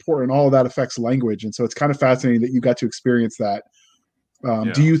think is important, all of that affects language. And so it's kind of fascinating that you got to experience that.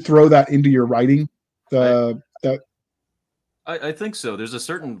 Do you throw that into your writing? I think so. There's a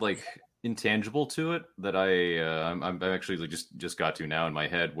certain like intangible to it that I'm actually like just got to now in my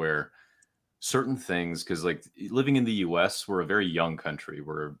head, where certain things, because like living in the US, we're a very young country.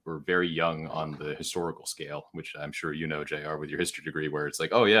 We're very young on the historical scale, which I'm sure you know, JR, with your history degree, where it's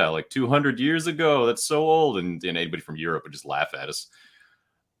like, oh yeah, like 200 years ago, that's so old, and anybody from Europe would just laugh at us.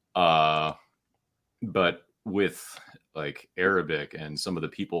 But with like Arabic and some of the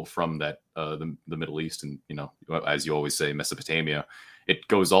people from that the Middle East, and you know, as you always say, Mesopotamia, it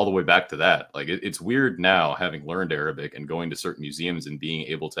goes all the way back to that. Like it's weird now, having learned Arabic and going to certain museums and being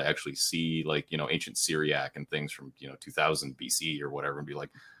able to actually see like, you know, ancient Syriac and things from, you know, 2000 BC or whatever, and be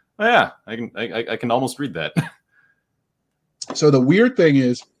like, oh yeah, I can almost read that. So the weird thing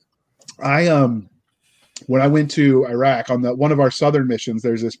is, when I went to Iraq on one of our southern missions,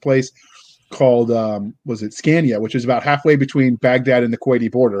 there's this place called was it Scania, which is about halfway between Baghdad and the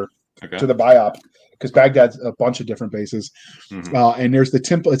Kuwaiti border, to the Biop, because Baghdad's a bunch of different bases. Mm-hmm. And there's the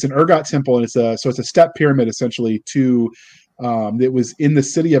temple. It's an Urgot temple, and it's a step pyramid essentially to it was in the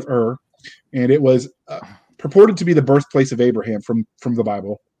city of Ur, and it was purported to be the birthplace of Abraham from the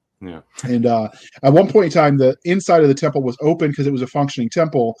Bible. Yeah. And at one point in time, the inside of the temple was open because it was a functioning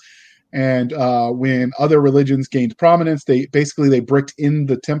temple. And when other religions gained prominence, they bricked in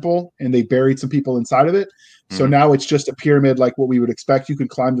the temple and they buried some people inside of it. Mm-hmm. So now it's just a pyramid like what we would expect. You can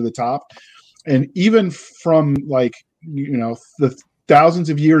climb to the top. And even from like, you know, the thousands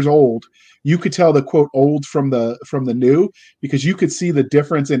of years old, you could tell the quote old from the new, because you could see the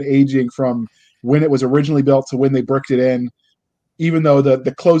difference in aging from when it was originally built to when they bricked it in, even though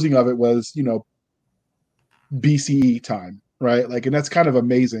the closing of it was, you know, BCE time, right? Like, and that's kind of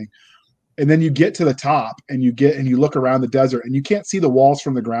amazing. And then you get to the top and you look around the desert and you can't see the walls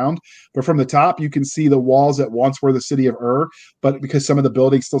from the ground, but from the top, you can see the walls that once were the city of Ur, but because some of the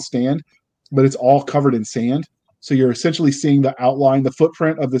buildings still stand, but it's all covered in sand. So you're essentially seeing the outline, the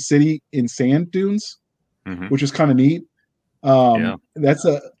footprint of the city in sand dunes, mm-hmm. which is kind of neat. That's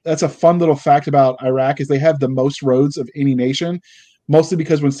a fun little fact about Iraq is they have the most roads of any nation, mostly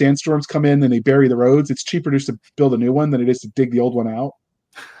because when sandstorms come in and they bury the roads, it's cheaper just to build a new one than it is to dig the old one out.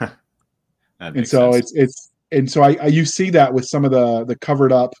 And so sense. You see that with some of the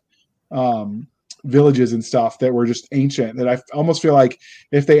covered up villages and stuff that were just ancient, that I almost feel like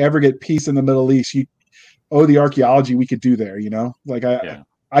if they ever get peace in the Middle East, the archaeology we could do there, you know, like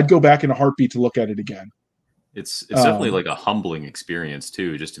I'd go back in a heartbeat to look at it again. It's definitely like a humbling experience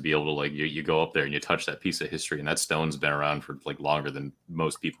too, just to be able to like you go up there and you touch that piece of history, and that stone's been around for like longer than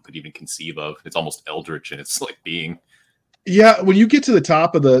most people could even conceive of. It's almost eldritch in its like being. Yeah, when you get to the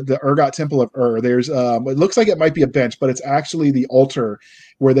top of the Urgot Temple of Ur, there's it looks like it might be a bench, but it's actually the altar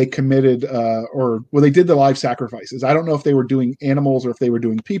where they committed or where they did the live sacrifices. I don't know if they were doing animals or if they were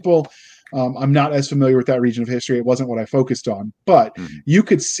doing people. I'm not as familiar with that region of history. It wasn't what I focused on, but you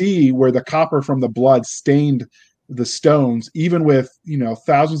could see where the copper from the blood stained the stones, even with,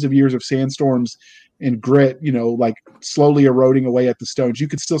 thousands of years of sandstorms and grit, like slowly eroding away at the stones. You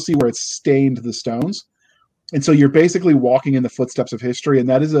could still see where it stained the stones. And so you're basically walking in the footsteps of history. And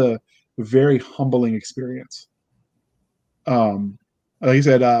that is a very humbling experience. Like I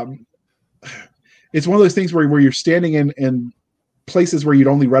said, it's one of those things where you're standing in places where you'd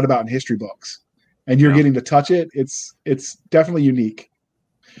only read about in history books, and you're getting to touch it. It's definitely unique.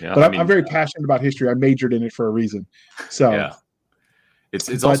 Yeah, but I'm very passionate about history. I majored in it for a reason. So yeah,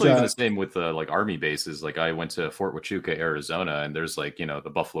 it's also even the same with like army bases. Like I went to Fort Huachuca, Arizona, and there's like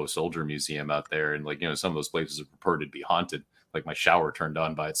the Buffalo Soldier Museum out there, and like some of those places are reported to be haunted. Like my shower turned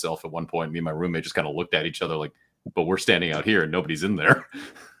on by itself at one point. Me and my roommate just kind of looked at each other like, but we're standing out here and nobody's in there.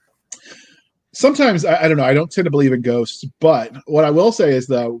 Sometimes I don't know. I don't tend to believe in ghosts, but what I will say is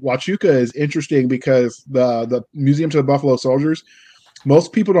the Huachuca is interesting because the Museum to the Buffalo Soldiers,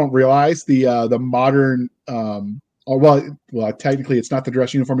 most people don't realize the modern well, technically it's not the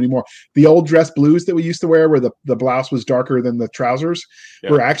dress uniform anymore. The old dress blues that we used to wear, where the blouse was darker than the trousers,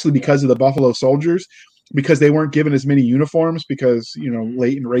 were actually because of the Buffalo Soldiers, because they weren't given as many uniforms because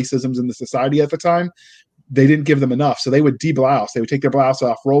latent racisms in the society at the time. They didn't give them enough. So they would de-blouse. They would take their blouse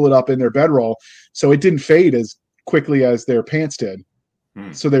off, roll it up in their bedroll, so it didn't fade as quickly as their pants did.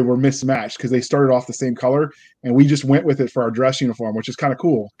 So they were mismatched because they started off the same color, and we just went with it for our dress uniform, which is kind of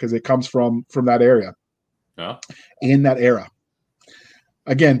cool because it comes from that area, in that era.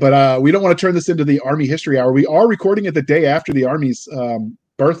 Again, but we don't want to turn this into the Army History Hour. We are recording it the day after the Army's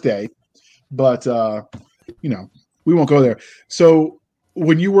birthday, but we won't go there. So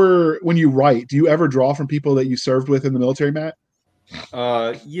when you write, do you ever draw from people that you served with in the military, Matt?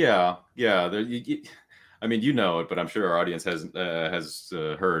 Yeah. I mean, it, but I'm sure our audience has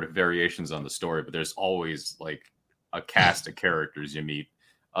heard variations on the story. But there's always like a cast of characters you meet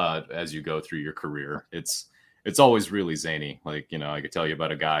as you go through your career. It's always really zany. Like I could tell you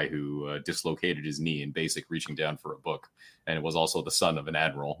about a guy who dislocated his knee in basic reaching down for a book, and it was also the son of an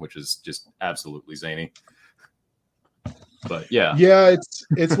admiral, which is just absolutely zany. But yeah,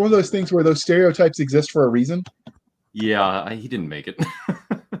 it's one of those things where those stereotypes exist for a reason. Yeah, he didn't make it.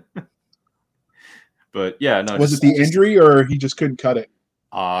 But yeah, no. Was it the injury, or he just couldn't cut it?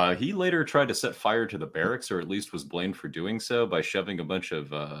 He later tried to set fire to the barracks, or at least was blamed for doing so by shoving a bunch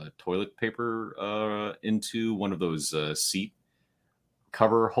of toilet paper into one of those seat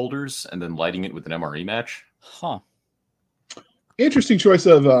cover holders and then lighting it with an MRE match. Huh. Interesting choice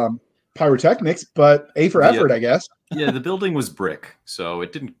of pyrotechnics, but A for effort, I guess. Yeah, the building was brick, so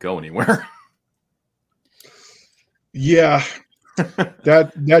it didn't go anywhere. Yeah,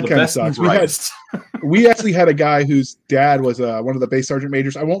 that kind of sucks. We actually had a guy whose dad was one of the base sergeant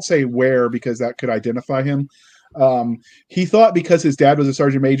majors. I won't say where because that could identify him. He thought because his dad was a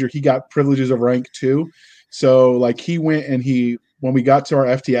sergeant major, he got privileges of rank too. So like he went and when we got to our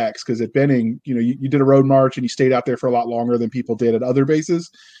FTX, because at Benning, you did a road march and you stayed out there for a lot longer than people did at other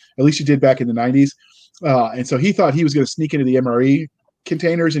bases. At least you did back in the 90s. And so he thought he was going to sneak into the MRE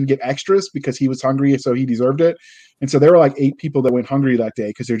containers and get extras because he was hungry, so he deserved it. And so there were like 8 people that went hungry that day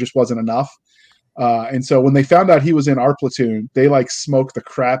because there just wasn't enough. And so when they found out he was in our platoon, they like smoked the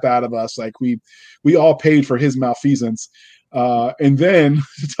crap out of us. Like we all paid for his malfeasance. And then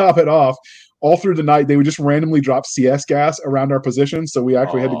to top it off, all through the night, they would just randomly drop CS gas around our position. So we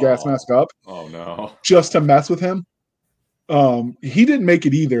actually had to gas mask up. Oh no! Just to mess with him. He didn't make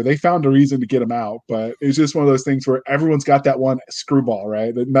it either. They found a reason to get him out, but it's just one of those things where everyone's got that one screwball,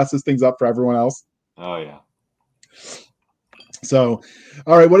 right? That messes things up for everyone else. Oh yeah. So,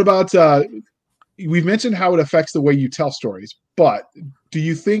 all right. What about, we've mentioned how it affects the way you tell stories, but do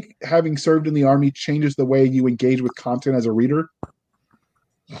you think having served in the Army changes the way you engage with content as a reader?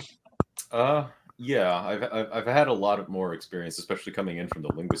 Yeah, I've had a lot of more experience, especially coming in from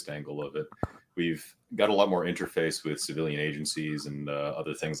the linguist angle of it. We've got a lot more interface with civilian agencies and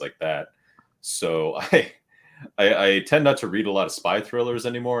other things like that. So I tend not to read a lot of spy thrillers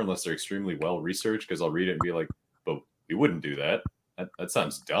anymore unless they're extremely well researched, because I'll read it and be like, but we wouldn't do that. That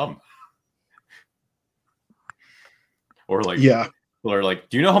sounds dumb. Or like,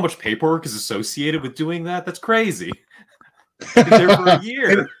 do you know how much paperwork is associated with doing that? That's crazy. There for a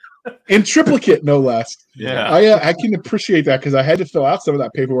year. in triplicate, no less. Yeah. I can appreciate that because I had to fill out some of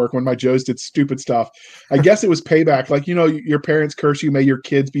that paperwork when my Joes did stupid stuff. I guess it was payback. Like, your parents curse you, may your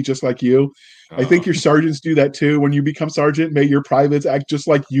kids be just like you. I think your sergeants do that too. When you become sergeant, may your privates act just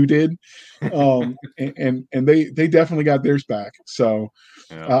like you did. And they definitely got theirs back. So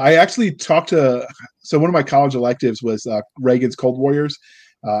I actually talked to, so one of my college electives was Reagan's Cold Warriors.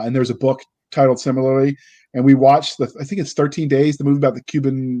 And there's a book titled similarly. And we watched I think it's 13 Days, the movie about the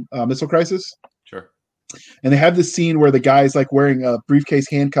Cuban Missile Crisis. Sure. And they have this scene where the guy's like wearing a briefcase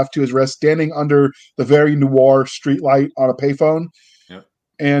handcuffed to his wrist, standing under the very noir streetlight on a payphone. Yep.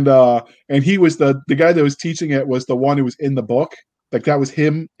 And he was the guy that was teaching it was the one who was in the book. Like that was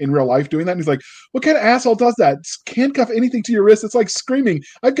him in real life doing that. And he's like, what kind of asshole does that? Handcuff anything to your wrist. It's like screaming,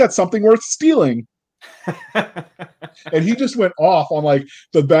 I've got something worth stealing. And he just went off on like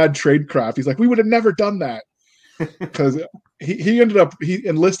the bad tradecraft. He's like, we would have never done that. Because he ended up, he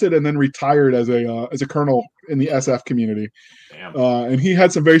enlisted and then retired as a colonel in the SF community. Damn. And he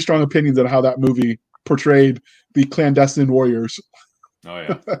had some very strong opinions on how that movie portrayed the clandestine warriors. Oh,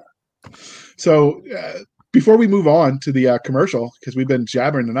 yeah. So before we move on to the commercial, because we've been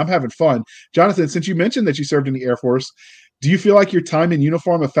jabbering and I'm having fun, Jonathan, since you mentioned that you served in the Air Force, do you feel like your time in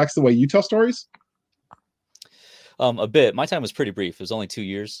uniform affects the way you tell stories? A bit. My time was pretty brief. It was only 2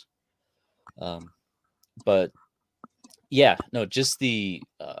 years. But yeah, no, just the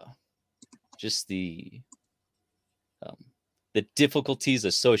difficulties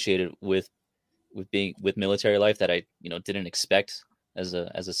associated with being with military life that I didn't expect as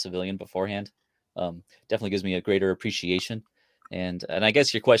a civilian beforehand. Definitely gives me a greater appreciation. And I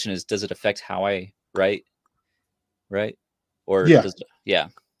guess your question is, does it affect how I write? Right? Or yeah. Yeah.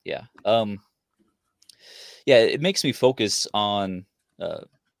 Yeah, it makes me focus on,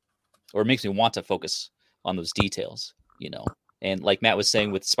 or makes me want to focus on those details, And like Matt was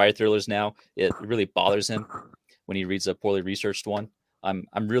saying with spy thrillers now, it really bothers him when he reads a poorly researched one. I'm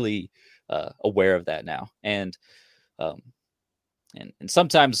really aware of that now, and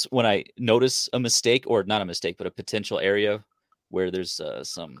sometimes when I notice a mistake, or not a mistake, but a potential area where there's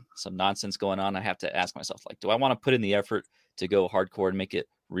some nonsense going on, I have to ask myself, like, do I want to put in the effort to go hardcore and make it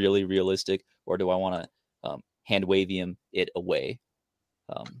really realistic, or do I want to hand wavy it away?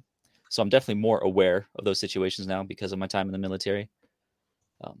 So I'm definitely more aware of those situations now because of my time in the military.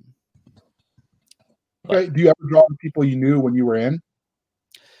 Okay. Do you ever draw the people you knew when you were in?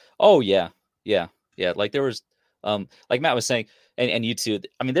 Oh yeah. Like there was, like Matt was saying, and you too.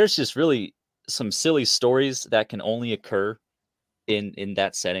 I mean, there's just really some silly stories that can only occur in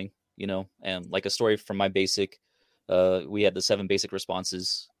that setting, And like a story from my basic, we had the 7 basic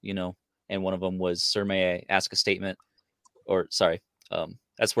responses, and one of them was, "Sir, may I ask a statement?" Or sorry,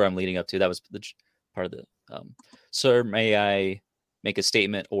 that's where I'm leading up to. That was the part of the, "Sir, may I make a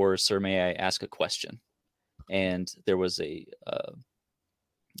statement?" or "Sir, may I ask a question?" And there was a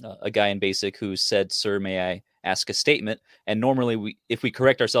guy in basic who said, "Sir, may I ask a statement?" And normally if we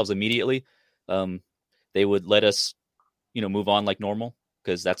correct ourselves immediately, they would let us, move on like normal,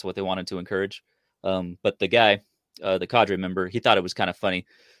 because that's what they wanted to encourage. But the guy, the cadre member, he thought it was kind of funny.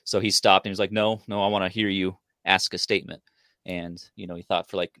 So he stopped and he was like, no, I want to hear you ask a statement. And, he thought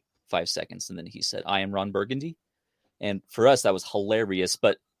for like 5 seconds. And then he said, "I am Ron Burgundy." And for us, that was hilarious,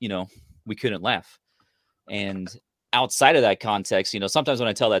 but, we couldn't laugh. And outside of that context, sometimes when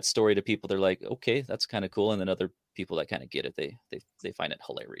I tell that story to people, they're like, okay, that's kind of cool. And then other people that kind of get it, they find it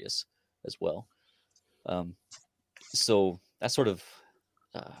hilarious as well. So that sort of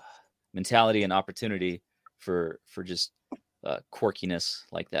mentality and opportunity for just quirkiness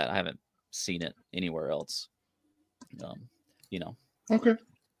like that, I haven't seen it anywhere else. Okay.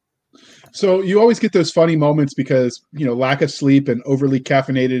 So you always get those funny moments because, lack of sleep and overly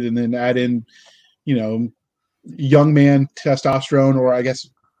caffeinated, and then add in, young man testosterone, or I guess,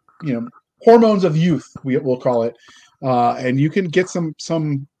 hormones of youth, we'll call it. And you can get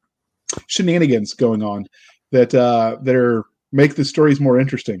some shenanigans going on that make the stories more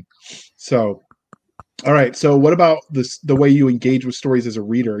interesting. So, all right. So what about the way you engage with stories as a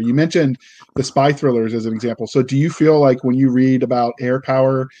reader? You mentioned the spy thrillers as an example. So do you feel like when you read about air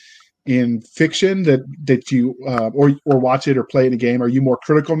power in fiction that you or watch it or play it in a game, are you more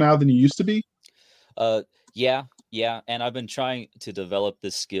critical now than you used to be? Yeah. And I've been trying to develop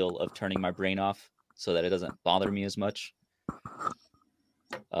this skill of turning my brain off so that it doesn't bother me as much.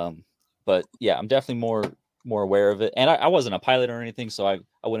 But yeah, I'm definitely more aware of it. And I wasn't a pilot or anything, so I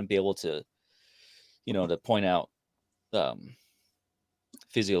wouldn't be able to, to point out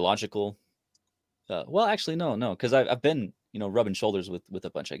physiological. Well, actually, no, because I've been, rubbing shoulders with a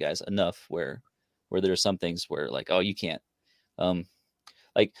bunch of guys enough where there are some things where like, oh, you can't.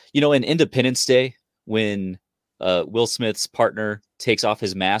 Like, in Independence Day, when Will Smith's partner takes off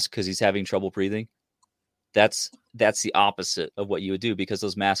his mask because he's having trouble breathing, that's the opposite of what you would do, because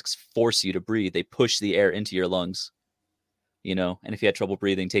those masks force you to breathe. They push the air into your lungs, and if you had trouble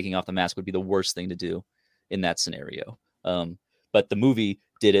breathing, taking off the mask would be the worst thing to do in that scenario. But the movie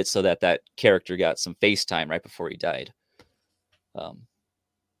did it so that character got some face time right before he died.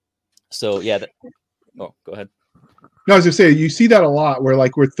 So yeah. Go ahead. No, I was just saying, you see that a lot where,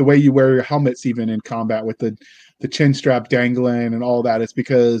 like, with the way you wear your helmets, even in combat, with the chin strap dangling and all that, it's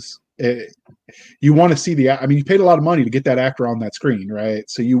because you want to see you paid a lot of money to get that actor on that screen, right?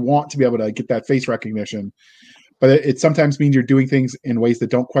 So you want to be able to get that face recognition, but it sometimes means you're doing things in ways that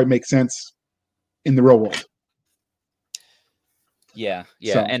don't quite make sense in the real world. Yeah.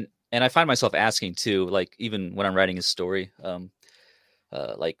 So. And I find myself asking too, like, even when I'm writing a story,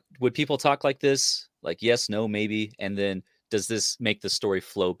 like, would people talk like this? Like, yes, no, maybe. And then does this make the story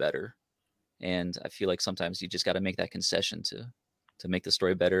flow better? And I feel like sometimes you just got to make that concession to make the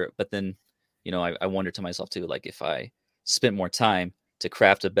story better. But then, I wonder to myself too, like, if I spent more time to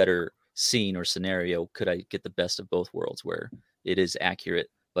craft a better scene or scenario, could I get the best of both worlds, where it is accurate,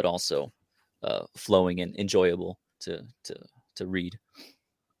 but also flowing and enjoyable to read?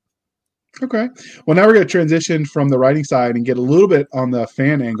 Okay. Well, now we're going to transition from the writing side and get a little bit on the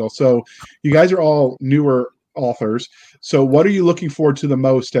fan angle. So you guys are all newer authors. So what are you looking forward to the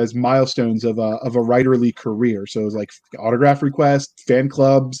most as milestones of a writerly career? So it's like autograph requests, fan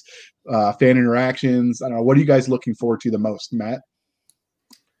clubs, fan interactions. I don't know. What are you guys looking forward to the most, Matt?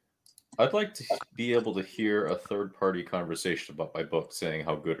 I'd like to be able to hear a third-party conversation about my book saying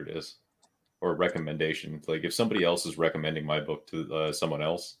how good it is, or a recommendation. Like, if somebody else is recommending my book to someone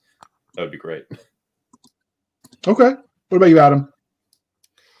else, that would be great. Okay. What about you, Adam?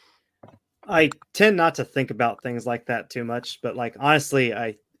 I tend not to think about things like that too much, but, like, honestly,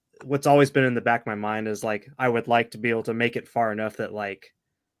 what's always been in the back of my mind is, like, I would like to be able to make it far enough that, like,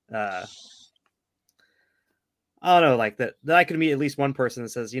 I don't know, like, that I could meet at least one person that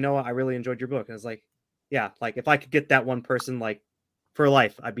says, you know what, I really enjoyed your book. And it's like, yeah, like, if I could get that one person, like, for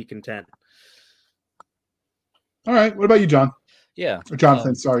life, I'd be content. All right. What about you, John? Yeah. Or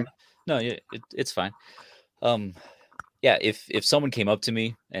Jonathan, sorry. No, it's fine. Yeah, if someone came up to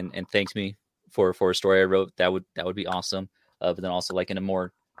me and thanked me for a story I wrote, that would be awesome. But then also, like, in a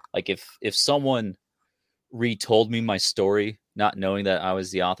more, like, if someone retold me my story, not knowing that I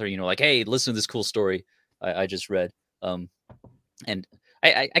was the author, like, hey, listen to this cool story I just read. And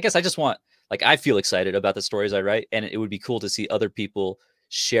I guess I just want, like, I feel excited about the stories I write, and it would be cool to see other people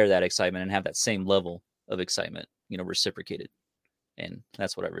share that excitement and have that same level of excitement, reciprocated. And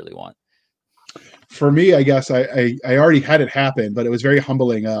that's what I really want. For me, I guess I already had it happen, but it was very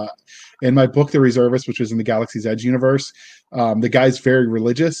humbling. In my book, The Reservist, which was in the Galaxy's Edge universe, the guy's very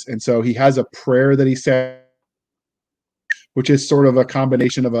religious. And so he has a prayer that he said, which is sort of a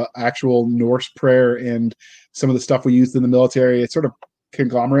combination of an actual Norse prayer and some of the stuff we used in the military. It's sort of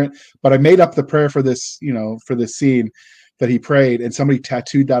conglomerate. But I made up the prayer for this, for this scene that he prayed, and somebody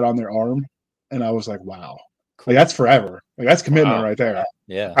tattooed that on their arm. And I was like, wow. Like, that's forever. Like, that's commitment right there.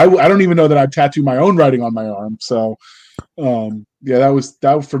 Yeah. I don't even know that I'd tattoo my own writing on my arm. So, yeah,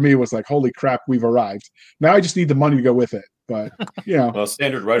 that for me was like, holy crap, we've arrived. Now I just need the money to go with it. But, Well,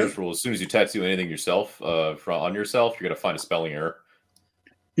 standard writer's rule, as soon as you tattoo anything yourself, on yourself, you're going to find a spelling error.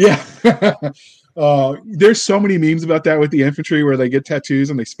 Yeah. There's so many memes about that with the infantry where they get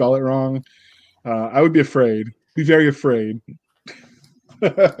tattoos and they spell it wrong. I would be afraid. Be very afraid.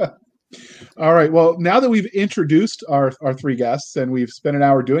 All right. Well, now that we've introduced our three guests and we've spent an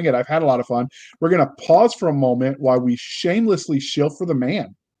hour doing it, I've had a lot of fun. We're going to pause for a moment while we shamelessly shill for the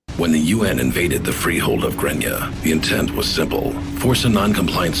man. When the UN invaded the freehold of Grenya, the intent was simple: force a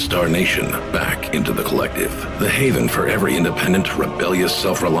non-compliant star nation back into the collective. The haven for every independent, rebellious,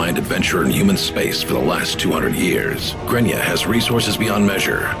 self-reliant adventurer in human space for the last 200 years. Grenya has resources beyond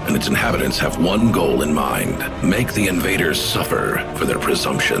measure, and its inhabitants have one goal in mind: make the invaders suffer for their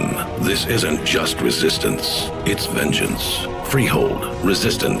presumption. This isn't just resistance, it's vengeance. Freehold,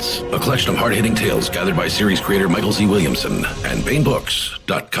 Resistance, a collection of hard-hitting tales gathered by series creator Michael Z. Williamson and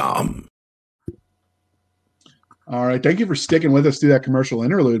BaneBooks.com. All right, thank you for sticking with us through that commercial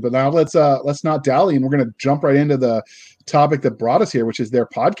interlude. But now let's not dally, and we're going to jump right into the topic that brought us here, which is their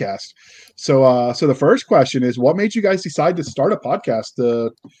podcast. So the first question is, what made you guys decide to start a podcast,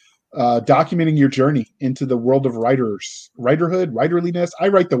 documenting your journey into the world of writerliness? I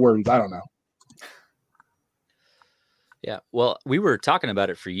write the words. I don't know. Yeah, well, we were talking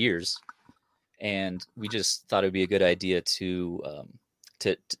about it for years, and we just thought it would be a good idea to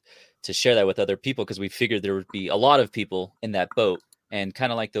share that with other people, because we figured there would be a lot of people in that boat and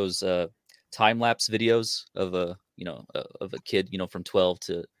kind of like those time lapse videos of a kid, from 12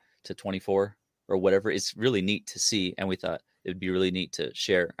 to 24 or whatever. It's really neat to see, and we thought it would be really neat to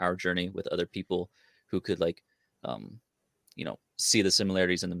share our journey with other people who could see the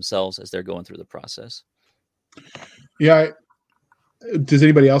similarities in themselves as they're going through the process. Yeah. Does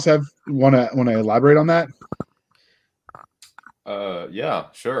anybody else want to elaborate on that? Yeah,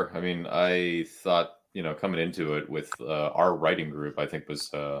 sure. I mean, I thought, coming into it with our writing group, I think was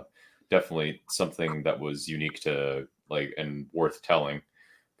definitely something that was unique to and worth telling,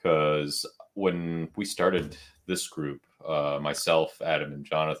 because when we started this group, myself, Adam, and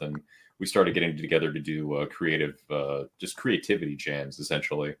Jonathan, we started getting together to do creativity jams.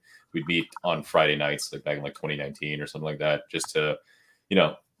 Essentially, we'd meet on Friday nights, back in 2019 or something like that, just to,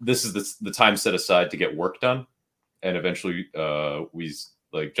 this is the time set aside to get work done. And eventually,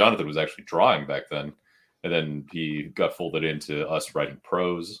 Jonathan was actually drawing back then, and then he got folded into us writing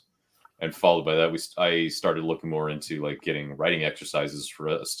prose, and followed by that, I started looking more into getting writing exercises for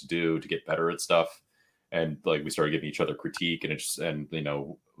us to do to get better at stuff. And we started giving each other critique, and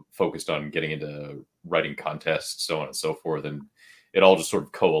focused on getting into writing contests, so on and so forth. And it all just sort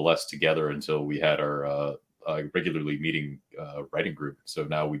of coalesced together until we had our regularly meeting writing group. So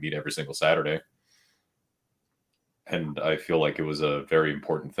now we meet every single Saturday. And I feel like it was a very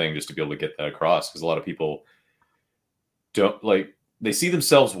important thing just to be able to get that across, because a lot of people don't they see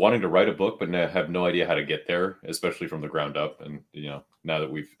themselves wanting to write a book, but have no idea how to get there, especially from the ground up. And, now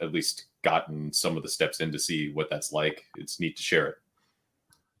that we've at least gotten some of the steps in to see what that's like, it's neat to share it.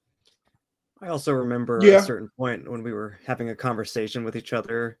 I also remember at a certain point when we were having a conversation with each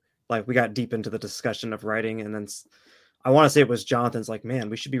other, we got deep into the discussion of writing. And then I want to say it was Jonathan's man,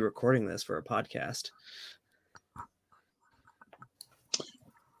 we should be recording this for a podcast.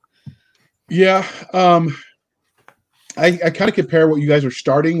 Yeah. I kind of compare what you guys are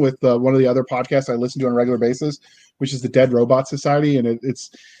starting with one of the other podcasts I listen to on a regular basis, which is the Dead Robot Society. And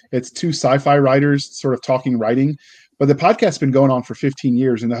it's two sci-fi writers sort of talking writing, but the podcast's been going on for 15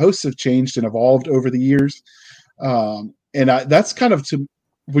 years and the hosts have changed and evolved over the years. That's kind of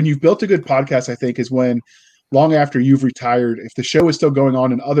when you've built a good podcast, I think, is when long after you've retired, if the show is still going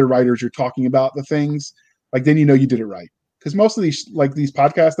on and other writers are talking about the things, then you did it right. Because most of these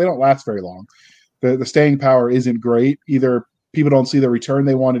podcasts, they don't last very long. The staying power isn't great. Either people don't see the return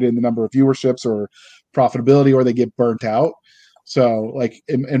they wanted in the number of viewerships or profitability, or they get burnt out. So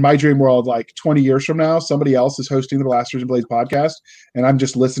in my dream world, 20 years from now, somebody else is hosting the Blasters and Blades podcast, and I'm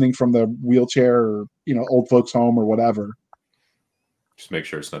just listening from the wheelchair or, old folks home or whatever. Just make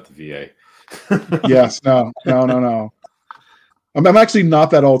sure it's not the VA. Yes. No. I'm actually not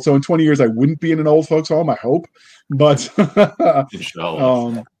that old. So in 20 years, I wouldn't be in an old folks home, I hope. But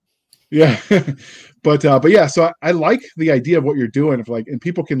Inshallah. Yeah. but yeah, so I like the idea of what you're doing. And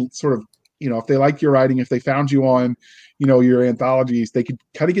people can sort of, if they like your writing, if they found you on, your anthologies, they could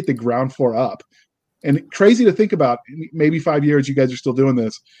kind of get the ground floor up. And crazy to think about, maybe 5 years, you guys are still doing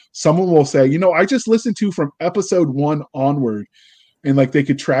this. Someone will say, I just listened to from episode 1 onward, and they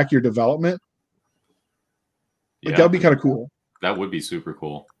could track your development. That'd be kind of cool. That would be super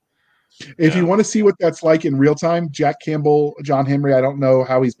cool. If you want to see what that's like in real time, Jack Campbell, John Henry, I don't know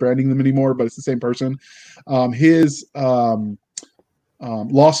how he's branding them anymore, but it's the same person. His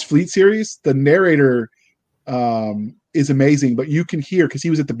Lost Fleet series, the narrator is amazing, but you can hear, because he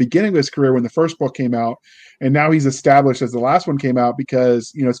was at the beginning of his career when the first book came out, and now he's established as the last one came out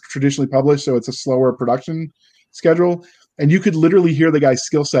because, it's traditionally published, so it's a slower production schedule. And you could literally hear the guy's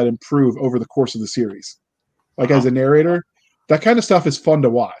skill set improve over the course of the series. As a narrator, that kind of stuff is fun to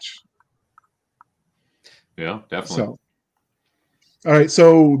watch. Yeah, definitely. So, all right.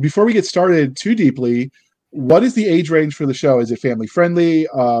 So before we get started too deeply, what is the age range for the show? Is it family friendly?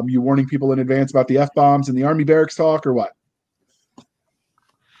 You warning people in advance about the F-bombs and the Army barracks talk, or what?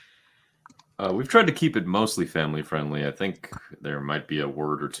 We've tried to keep it mostly family friendly. I think there might be a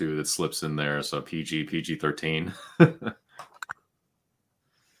word or two that slips in there. So PG-13.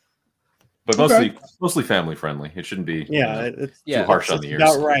 But mostly family friendly. It shouldn't be it's too harsh on the ears.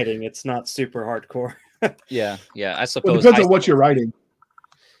 It's about writing. It's not super hardcore. Yeah. I suppose. Well, it depends on what you're writing.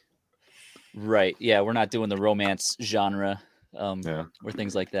 Right. Yeah, we're not doing the romance genre or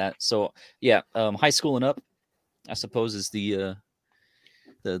things like that. So high school and up, I suppose, is the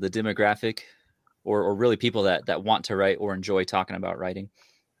demographic, or really people that want to write or enjoy talking about writing.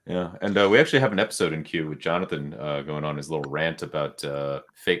 Yeah, and we actually have an episode in queue with Jonathan going on his little rant about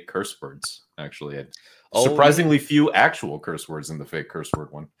fake curse words. Actually, surprisingly few actual curse words in the fake curse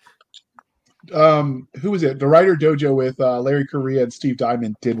word one. who was it? The Writer Dojo with Larry Correa and Steve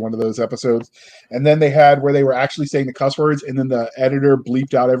Diamond did one of those episodes, and then they had where they were actually saying the cuss words, and then the editor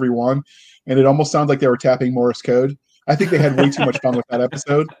bleeped out every one, and it almost sounded like they were tapping Morse code. I think they had way too much fun with that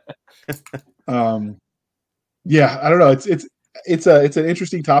episode. Yeah, I don't know. It's an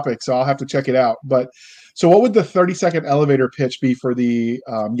interesting topic, so I'll have to check it out. But so, what would the 30-second elevator pitch be for the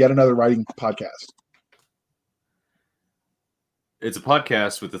Yet Another Writing podcast? It's a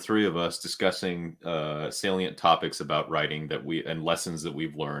podcast with the three of us discussing salient topics about writing and lessons that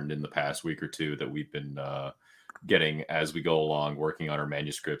we've learned in the past week or two that we've been getting as we go along, working on our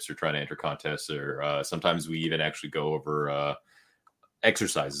manuscripts or trying to enter contests, or sometimes we even actually go over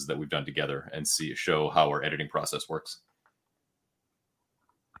exercises that we've done together and show how our editing process works.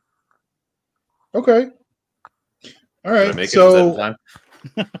 Okay. All right. Did I make it? Was that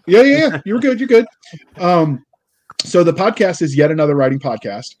the time? Yeah. You're good. You're good. So the podcast is Yet Another Writing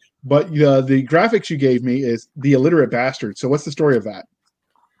Podcast, but the graphics you gave me is The Illiterate Bastard. So what's the story of that?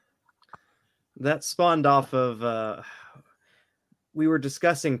 That spawned off of we were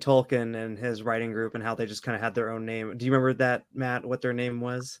discussing Tolkien and his writing group and how they just kind of had their own name. Do you remember that, Matt? What their name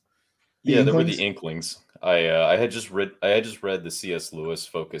was? Yeah, they were the Inklings. I had just read the C.S. Lewis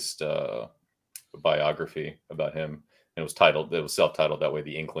focused biography about him, and it was self-titled that way,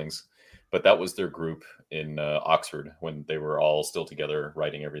 The Inklings. But that was their group in Oxford when they were all still together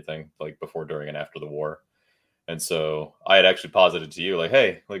writing everything, like before, during, and after the war. And so I had actually posited to you, like,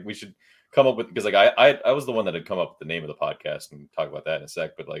 hey, like we should come up with, because like I was the one that had come up with the name of the podcast and talk about that in a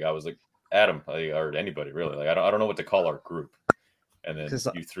sec. But like I was like, Adam, or anybody really, like I don't know what to call our group. And then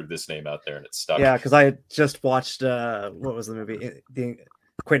you threw this name out there and it stuck. Yeah, because I had just watched what was the movie? The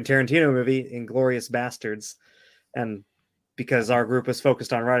Quentin Tarantino movie, Inglourious Bastards, and because our group was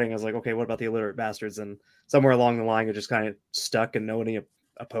focused on writing, I was like, okay, what about The Illiterate Bastards? And somewhere along the line, it just kind of stuck and nobody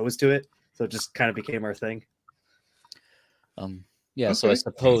opposed to it. So it just kind of became our thing. Yeah, okay. So I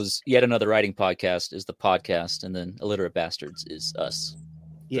suppose Yet Another Writing Podcast is the podcast, and then Illiterate Bastards is us,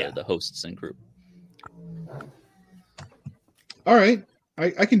 the hosts and group. All right.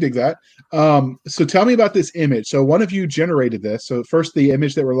 I can dig that. So tell me about this image. So one of you generated this. So first, the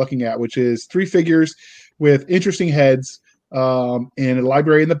image that we're looking at, which is three figures with interesting heads, and a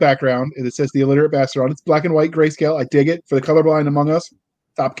library in the background, and it says The Illiterate Bastard on. It's black and white grayscale. I dig it for the colorblind among us.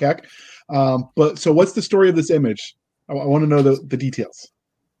 Top keck. But so what's the story of this image? I want to know the details.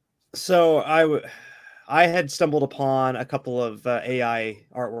 So I had stumbled upon a couple of AI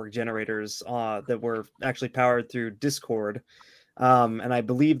artwork generators that were actually powered through Discord. And I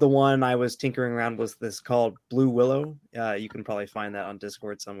believe the one I was tinkering around was this called Blue Willow. You can probably find that on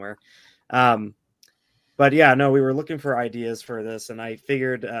Discord somewhere. But yeah, no, we were looking for ideas for this, and I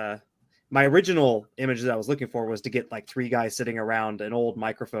figured my original image that I was looking for was to get like three guys sitting around an old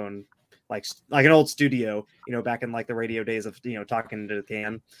microphone, like an old studio, back in like the radio days of talking into the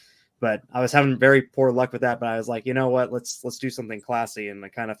can. But I was having very poor luck with that. But I was like, you know what, let's do something classy, and I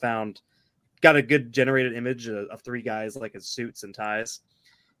kind of got a good generated image of three guys like in suits and ties,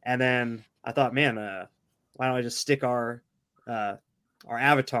 and then I thought, man, why don't I just stick our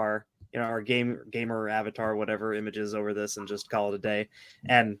avatar, our gamer avatar, whatever images over this, and just call it a day.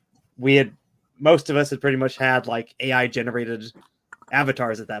 And most of us had pretty much had like AI generated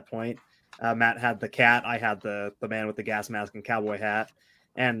avatars at that point. Matt had the cat, I had the man with the gas mask and cowboy hat,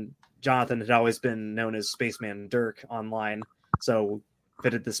 and Jonathan had always been known as Spaceman Dirk online, so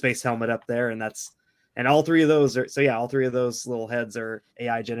fitted the space helmet up there, and all three of those all three of those little heads are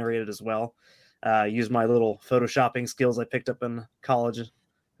AI generated as well. Used my little photoshopping skills I picked up in college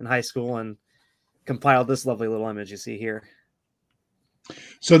and high school and compiled this lovely little image you see here.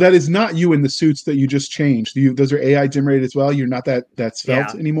 So that is not you in the suits that you just changed. Those are AI generated as well. You're not that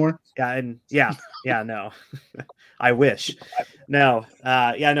svelte anymore. Yeah, no. I wish. No,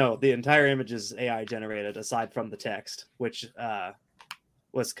 no. The entire image is AI generated aside from the text, which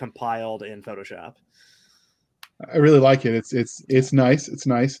was compiled in Photoshop. I really like it. It's nice. It's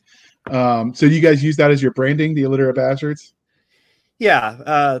nice. So you guys use that as your branding, The Illiterate Bastards?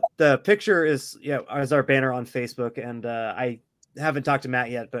 Yeah. The picture is as our banner on Facebook, and I haven't talked to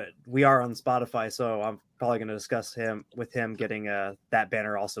Matt yet, but we are on Spotify, so I'm probably going to discuss with him getting that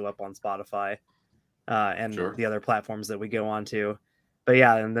banner also up on Spotify and the other platforms that we go on to. But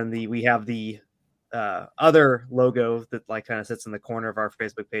yeah, and then we have the other logo that like kind of sits in the corner of our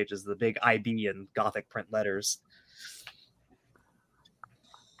Facebook page is the big IB in Gothic print letters.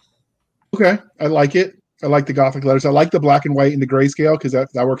 Okay, I like it. I like the Gothic letters. I like the black and white and the grayscale because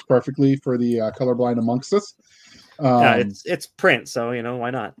that works perfectly for the colorblind amongst us. Yeah, it's print, so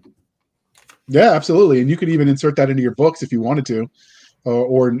why not? Yeah, absolutely. And you could even insert that into your books if you wanted to.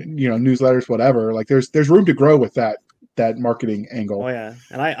 or newsletters, whatever. Like there's room to grow with that marketing angle. Oh yeah,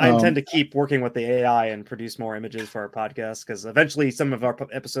 and I intend to keep working with the AI and produce more images for our podcast, because eventually some of our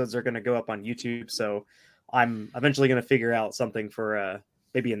episodes are going to go up on YouTube. So I'm eventually going to figure out something for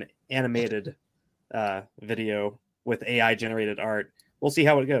maybe an animated video with AI generated art. We'll see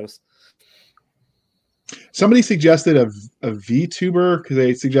how it goes. Somebody suggested a VTuber, because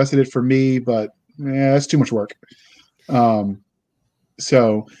they suggested it for me, but that's too much work.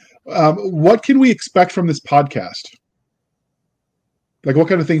 So what can we expect from this podcast? Like, what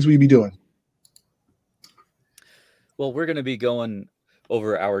kind of things will you be doing? Well, we're going to be going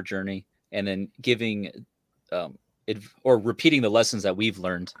over our journey and then giving or repeating the lessons that we've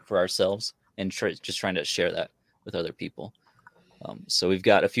learned for ourselves, and just trying to share that with other people. So we've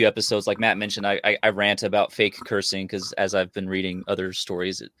got a few episodes, like Matt mentioned. I rant about fake cursing, because as I've been reading other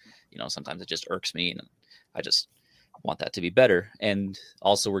stories, sometimes it just irks me, and I just want that to be better. And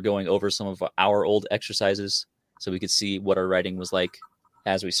also we're going over some of our old exercises, so we could see what our writing was like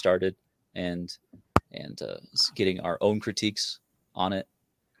as we started, and getting our own critiques on it.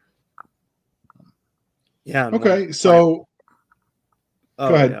 Yeah. Okay. So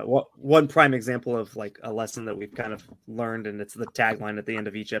go ahead. Yeah. One prime example of like a lesson that we've kind of learned, and it's the tagline at the end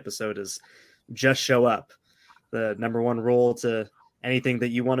of each episode, is just show up. The number one rule to anything that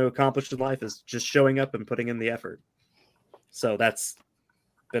you want to accomplish in life is just showing up and putting in the effort. So that's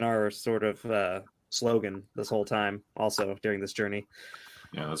been our sort of slogan this whole time, also during this journey.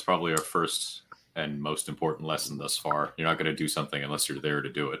 Yeah, that's probably our first and most important lesson thus far. You're not going to do something unless you're there to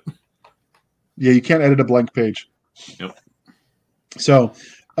do it. Yeah, you can't edit a blank page. Yep. So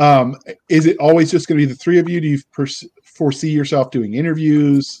is it always just going to be the three of you? Do you foresee yourself doing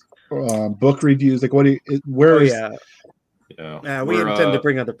interviews, book reviews? Like, Yeah, we intend to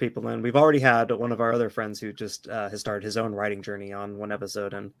bring other people in. We've already had one of our other friends who just has started his own writing journey on one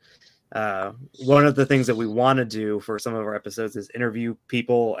episode. And one of the things that we want to do for some of our episodes is interview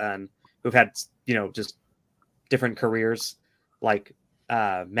people and who've had, just different careers. Like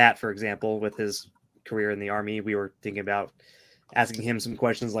Matt, for example, with his career in the Army, we were thinking about asking him some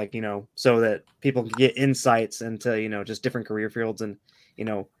questions like, so that people can get insights into, just different career fields. And,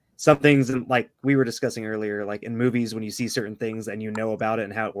 some things, like we were discussing earlier, like in movies, when you see certain things and about it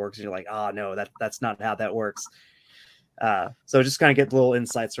and how it works, and you're like, no, that's not how that works. So just kind of get little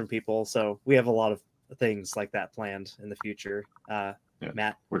insights from people. So we have a lot of things like that planned in the future. Yeah.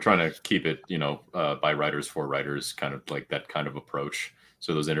 Matt, we're trying to keep it, by writers for writers, kind of like that kind of approach.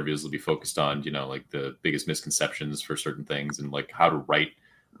 So those interviews will be focused on, like the biggest misconceptions for certain things, and like how to write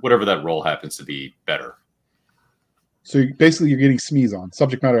whatever that role happens to be better. So basically you're getting SMEs on,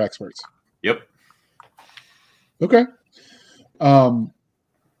 subject matter experts. Yep. Okay.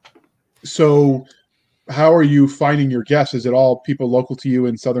 So how are you finding your guests? Is it all people local to you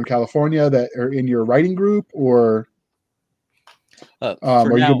in Southern California that are in your writing group, or are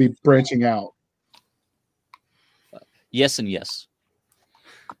you going to be branching out? Yes and yes.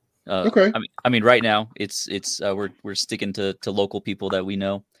 Okay. I mean, right now it's we're sticking to local people that we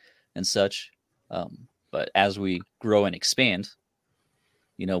know and such. But as we grow and expand,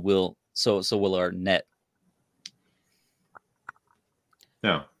 will our net.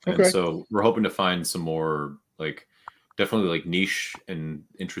 Yeah. Okay. And so we're hoping to find some more definitely like niche and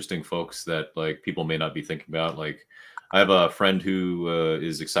interesting folks that like people may not be thinking about. Like I have a friend who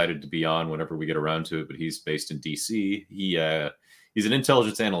is excited to be on whenever we get around to it, but he's based in DC. He's an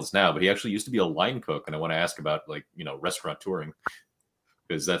intelligence analyst now, but he actually used to be a line cook. And I want to ask about restaurant touring,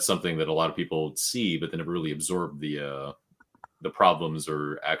 because that's something that a lot of people see, but they never really absorb the problems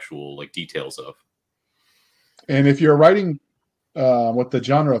or actual details of. And if you're writing with the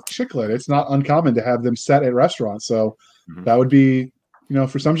genre of chick lit, it's not uncommon to have them set at restaurants. So that would be,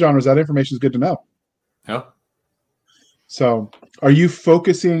 for some genres, that information is good to know. Yeah. So are you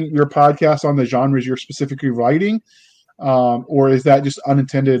focusing your podcast on the genres you're specifically writing? Or is that just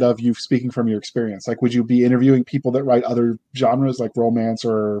unintended of you speaking from your experience? Like, would you be interviewing people that write other genres like romance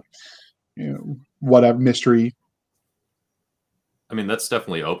or, whatever, mystery? I mean, that's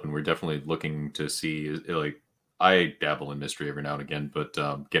definitely open. We're definitely looking to see, I dabble in mystery every now and again, but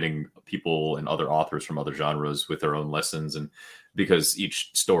getting people and other authors from other genres with their own lessons, and because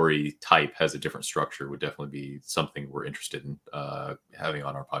each story type has a different structure, would definitely be something we're interested in having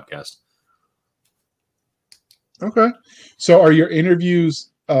on our podcast. Okay. So are your interviews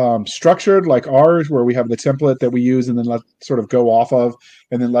structured like ours, where we have the template that we use and then let sort of go off of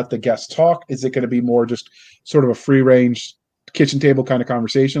and then let the guests talk? Is it going to be more just sort of a free range kitchen table kind of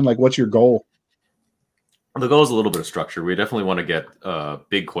conversation? Like, what's your goal? The goal is a little bit of structure. We definitely want to get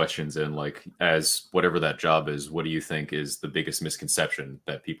big questions in, like, as whatever that job is, what do you think is the biggest misconception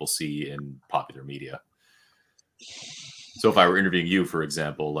that people see in popular media? So if I were interviewing you, for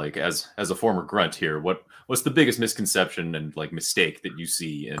example, like as a former grunt here, what's the biggest misconception and like mistake that you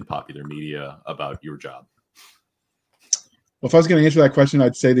see in popular media about your job? Well, if I was going to answer that question,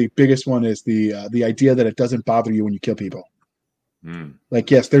 I'd say the biggest one is the idea that it doesn't bother you when you kill people.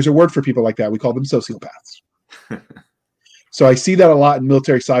 Like, yes, there's a word for people like that. We call them sociopaths. So I see that a lot in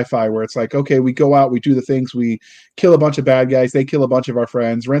military sci-fi, where it's like, okay, we go out, we do the things, we kill a bunch of bad guys, they kill a bunch of our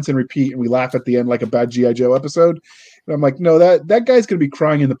friends, rinse and repeat, and we laugh at the end like a bad G.I. Joe episode. And I'm like, no, that guy's going to be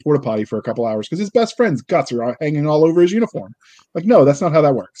crying in the porta potty for a couple hours because his best friend's guts are hanging all over his uniform. Like, no, that's not how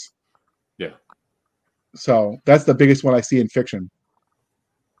that works. Yeah. So that's the biggest one I see in fiction.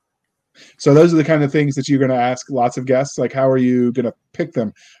 So those are the kind of things that you're going to ask lots of guests. Like, how are you going to pick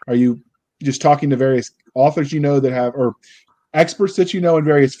them? Are you just talking to various authors you know that have, or experts that you know in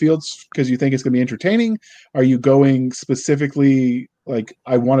various fields because you think it's going to be entertaining? Are you going specifically like,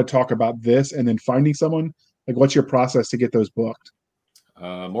 I want to talk about this, and then finding someone? Like, what's your process to get those booked?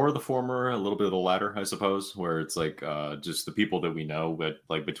 More of the former, a little bit of the latter, I suppose, where it's like just the people that we know. But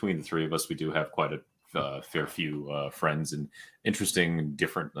like between the three of us, we do have quite a fair few friends in interesting,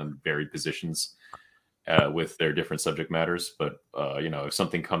 different, and varied positions with their different subject matters. But if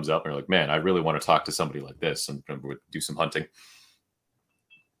something comes up and you're like, man, I really want to talk to somebody like this, and we'll do some hunting.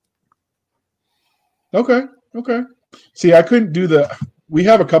 Okay. See, I couldn't do we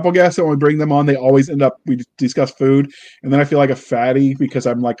have a couple guests that when we bring them on, they always end up, we discuss food. And then I feel like a fatty because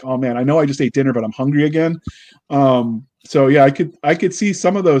I'm like, oh man, I know I just ate dinner, but I'm hungry again. So yeah, I could see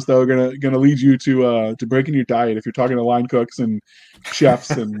some of those though gonna lead you to breaking your diet if you're talking to line cooks and chefs,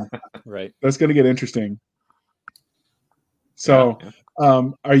 and right. That's gonna get interesting. So,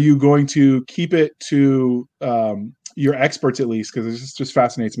 are you going to keep it to your experts at least? Because it just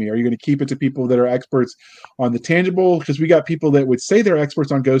fascinates me. Are you going to keep it to people that are experts on the tangible? Because we got people that would say they're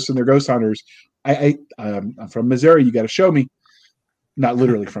experts on ghosts and they're ghost hunters. I'm from Missouri. You got to show me. Not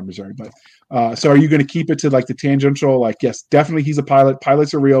literally from Missouri, but so are you going to keep it to like the tangential? Like, yes, definitely he's a pilot.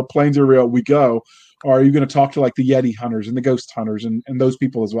 Pilots are real. Planes are real. We go. Or are you going to talk to like the Yeti hunters and the ghost hunters and those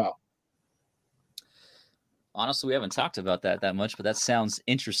people as well? Honestly, we haven't talked about that much, but that sounds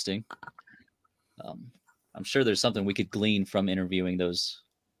interesting. I'm sure there's something we could glean from interviewing those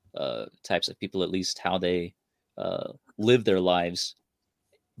types of people, at least how they live their lives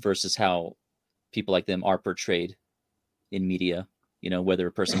versus how people like them are portrayed in media. Whether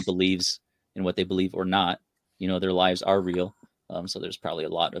a person believes in what they believe or not, their lives are real. So there's probably a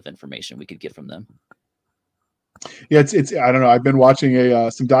lot of information we could get from them. Yeah, it's I don't know. I've been watching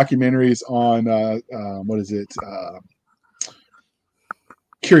some documentaries on what is it?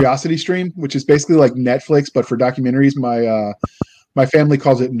 Curiosity Stream, which is basically like Netflix but for documentaries. My family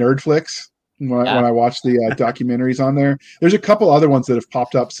calls it Nerdflix when I watch the documentaries on there. There's a couple other ones that have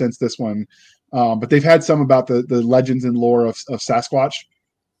popped up since this one, but they've had some about the legends and lore of Sasquatch.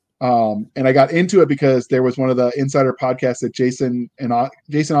 And I got into it because there was one of the insider podcasts that Jason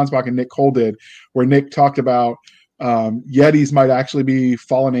Ansbach and Nick Cole did, where Nick talked about Yetis might actually be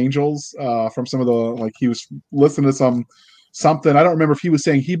fallen angels from some of the, like, he was listening to something. I don't remember if he was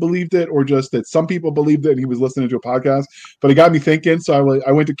saying he believed it or just that some people believed it and he was listening to a podcast, but it got me thinking. So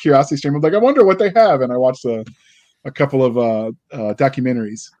I went to Curiosity Stream. I was like, I wonder what they have. And I watched a couple of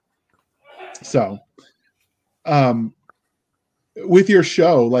documentaries. So, with your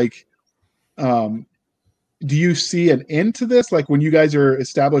show, like, do you see an end to this? Like, when you guys are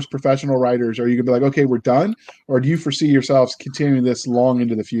established professional writers, are you gonna be like, okay, we're done? Or do you foresee yourselves continuing this long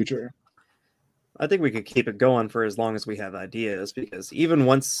into the future? I think we could keep it going for as long as we have ideas, because even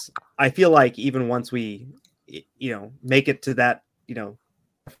once we, make it to that,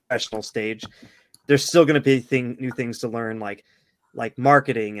 professional stage, there's still going to be new things to learn, like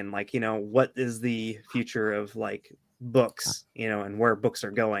marketing and what is the future of like books, and where books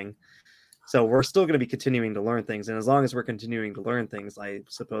are going. So we're still going to be continuing to learn things. And as long as we're continuing to learn things, I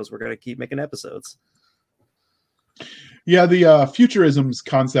suppose we're going to keep making episodes. Yeah, the futurisms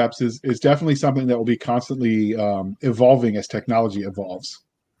concepts is definitely something that will be constantly evolving as technology evolves.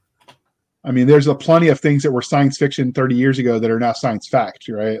 I mean, there's plenty of things that were science fiction 30 years ago that are now science fact,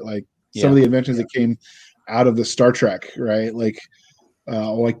 right? Like some of the inventions that came out of the Star Trek, right? Like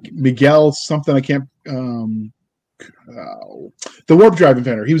Miguel, something I can't. The warp drive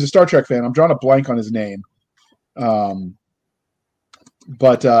inventor. He was a Star Trek fan. I'm drawing a blank on his name.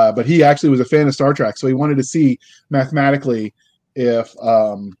 But he actually was a fan of Star Trek, so he wanted to see mathematically if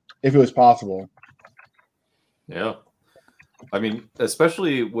it was possible. Yeah. I mean,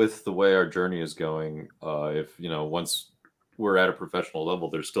 especially with the way our journey is going, if once we're at a professional level,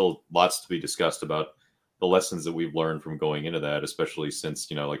 there's still lots to be discussed about the lessons that we've learned from going into that, especially since,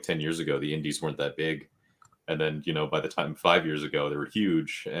 like 10 years ago, the indies weren't that big. And then, by the time 5 years ago, they were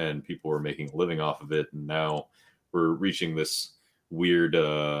huge and people were making a living off of it. And now we're reaching this weird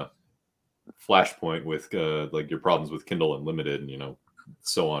flashpoint with like your problems with Kindle Unlimited and,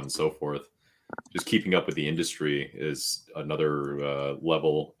 so on and so forth. Just keeping up with the industry is another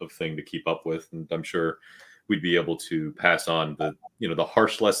level of thing to keep up with. And I'm sure we'd be able to pass on the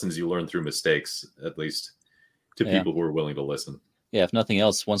harsh lessons you learn through mistakes, at least to people who are willing to listen. Yeah. If nothing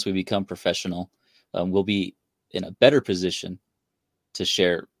else, once we become professional, we'll be in a better position to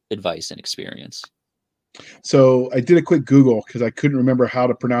share advice and experience. So I did a quick Google because I couldn't remember how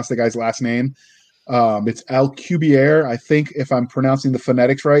to pronounce the guy's last name. It's Alcubierre. I think if I'm pronouncing the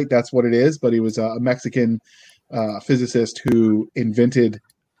phonetics right, that's what it is. But he was a Mexican physicist who invented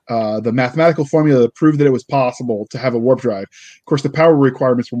the mathematical formula that proved that it was possible to have a warp drive. Of course, the power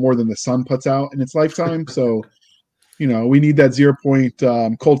requirements were more than the sun puts out in its lifetime. So, we need that 0 point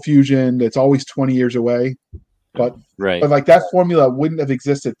cold fusion that's always 20 years away. But like that formula wouldn't have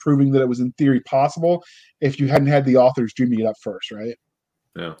existed, proving that it was in theory possible if you hadn't had the authors dreaming it up first, right?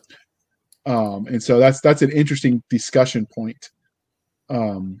 Yeah. And so that's an interesting discussion point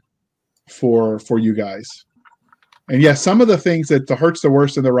for you guys. And yeah, some of the things that hurts the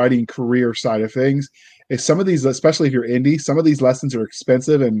worst in the writing career side of things is some of these, especially if you're indie, some of these lessons are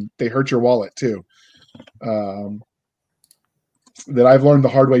expensive and they hurt your wallet too. That I've learned the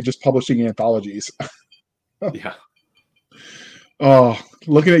hard way just publishing anthologies. Yeah. Oh,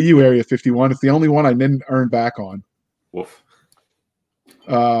 looking at you, Area 51. It's the only one I didn't earn back on. Woof.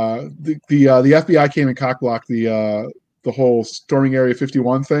 The FBI came and cockblocked the whole storming Area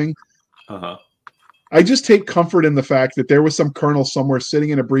 51 thing. Uh-huh. I just take comfort in the fact that there was some colonel somewhere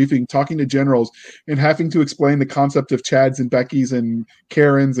sitting in a briefing talking to generals and having to explain the concept of Chads and Beckys and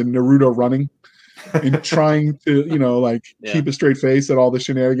Karens and Naruto running and trying to, keep a straight face at all the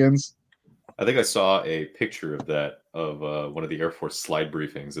shenanigans. I think I saw a picture of that of one of the Air Force slide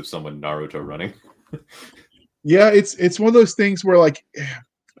briefings of someone Naruto running. Yeah, it's one of those things where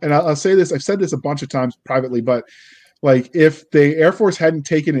and I'll say this, I've said this a bunch of times privately, but if the Air Force hadn't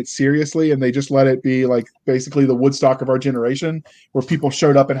taken it seriously and they just let it be basically the Woodstock of our generation where people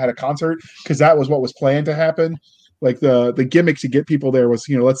showed up and had a concert, because that was what was planned to happen. The gimmick to get people there was,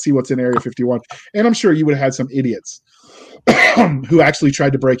 let's see what's in Area 51. And I'm sure you would have had some idiots who actually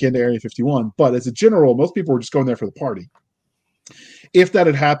tried to break into Area 51. But as a general, most people were just going there for the party. If that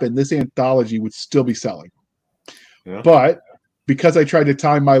had happened, this anthology would still be selling. Yeah. But because I tried to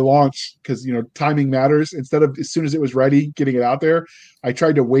time my launch, because timing matters, instead of as soon as it was ready, getting it out there, I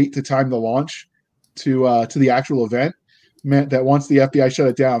tried to wait to time the launch to the actual event. Meant that once the FBI shut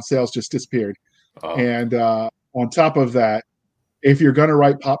it down, sales just disappeared. Oh. And on top of that, if you're going to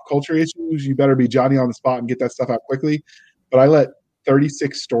write pop culture issues, you better be Johnny on the spot and get that stuff out quickly. But I let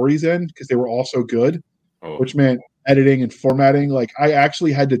 36 stories in because they were all so good, which meant editing and formatting. I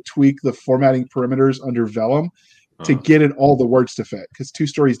actually had to tweak the formatting parameters under Vellum to get it all the words to fit, because 2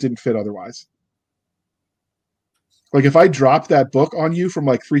 stories didn't fit otherwise. If I drop that book on you from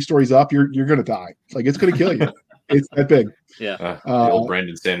 3 stories up, you're going to die. It's going to kill you. It's that big. Yeah. The old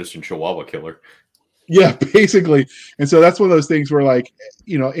Brandon Sanderson Chihuahua killer. Yeah, basically. And so that's one of those things where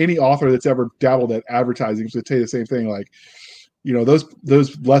any author that's ever dabbled at advertising would tell you the same thing.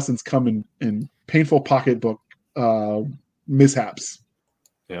 Those lessons come in painful pocketbook mishaps.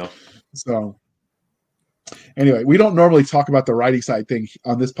 Yeah. So anyway, we don't normally talk about the writing side thing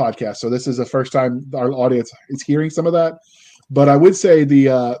on this podcast. So this is the first time our audience is hearing some of that. But I would say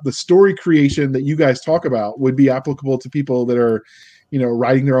the story creation that you guys talk about would be applicable to people that are,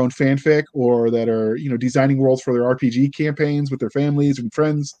 writing their own fanfic, or that are, designing worlds for their RPG campaigns with their families and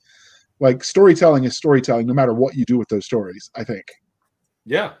friends. Storytelling is storytelling, no matter what you do with those stories, I think.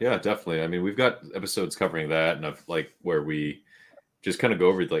 Yeah, definitely. I mean, we've got episodes covering that, and where we just kind of go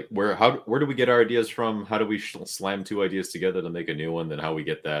over where do we get our ideas from? How do we slam 2 ideas together to make a new one? Then how we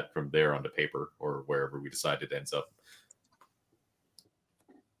get that from there onto paper or wherever we decide it ends up.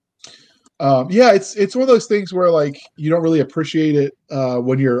 It's one of those things where you don't really appreciate it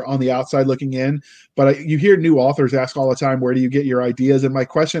when you're on the outside looking in, but you hear new authors ask all the time, where do you get your ideas? And my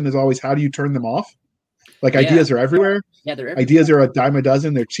question is always, how do you turn them off? Ideas are everywhere. Yeah, they're everywhere. Ideas are a dime a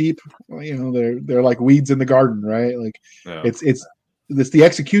dozen. They're cheap. They're like weeds in the garden, right? It's the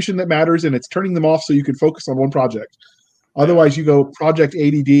execution that matters, and it's turning them off so you can focus on one project. Otherwise, you go project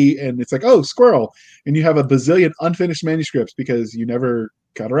ADD, and it's squirrel, and you have a bazillion unfinished manuscripts because you never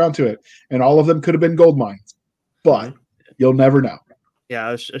got around to it, and all of them could have been gold mines. But You'll never know.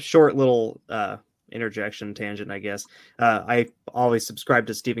 Yeah, a short little interjection tangent, I guess. I always subscribe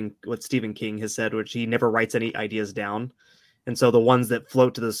to what Stephen King has said, which he never writes any ideas down. And so the ones that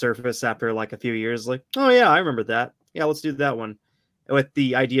float to the surface after like a few years, like, oh yeah, I remember that. Yeah, let's do that one. With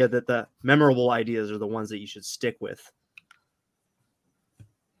the idea that the memorable ideas are the ones that you should stick with.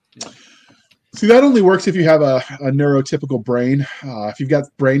 See, that only works if you have a neurotypical brain. If you've got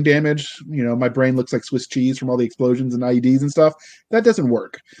brain damage, my brain looks like Swiss cheese from all the explosions and IEDs and stuff. That doesn't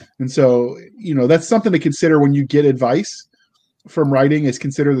work. And so, that's something to consider when you get advice from writing, is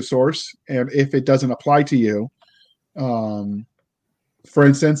consider the source. And if it doesn't apply to you, for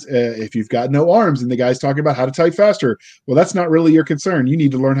instance, if you've got no arms and the guy's talking about how to type faster, well, that's not really your concern. You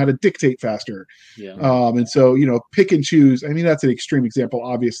need to learn how to dictate faster. Yeah. And so, pick and choose. I mean, that's an extreme example,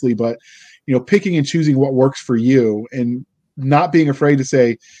 obviously, but picking and choosing what works for you and not being afraid to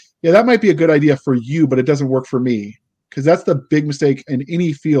say, yeah, that might be a good idea for you, but it doesn't work for me. Because that's the big mistake in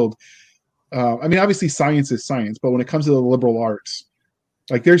any field. I mean, obviously science is science, but when it comes to the liberal arts,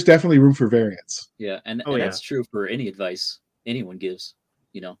 like there's definitely room for variance. Yeah. And that's true for any advice anyone gives.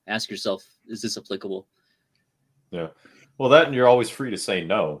 Ask yourself, is this applicable? Yeah. Well, that, and you're always free to say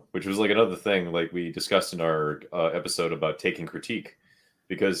no, which was like another thing like we discussed in our episode about taking critique.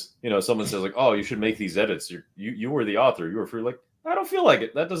 Because, someone says like, oh, you should make these edits. You were the author. You were free. Like, I don't feel like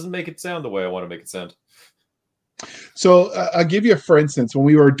it. That doesn't make it sound the way I want to make it sound. So I'll give you for instance, when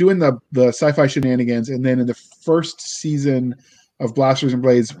we were doing the sci-fi shenanigans, and then in the first season of Blasters and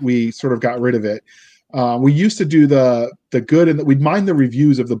Blades, we sort of got rid of it. We used to do the good, and we'd mind the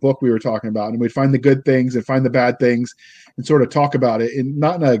reviews of the book we were talking about, and we'd find the good things and find the bad things and sort of talk about it, and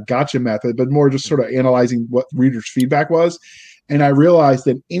not in a gotcha method, but more just sort of analyzing what readers' feedback was. And I realized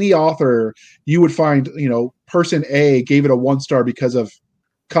that any author, you would find, person A gave it a 1-star because of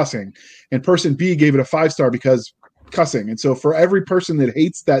cussing, and person B gave it a 5-star because cussing. And so for every person that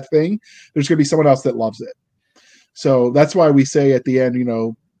hates that thing, there's going to be someone else that loves it. So that's why we say at the end,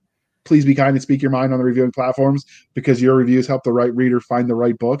 please be kind and speak your mind on the reviewing platforms, because your reviews help the right reader find the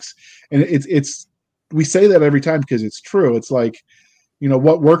right books. And we say that every time because it's true. It's like,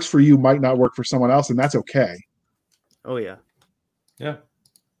 what works for you might not work for someone else, and that's okay. Oh yeah. Yeah.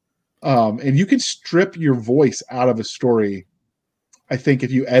 And you can strip your voice out of a story, I think,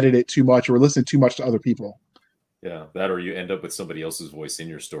 if you edit it too much or listen too much to other people. Yeah, that, or you end up with somebody else's voice in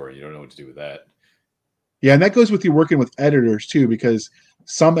your story. You don't know what to do with that. Yeah, and that goes with you working with editors too, because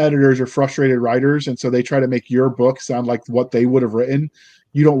some editors are frustrated writers, and so they try to make your book sound like what they would have written.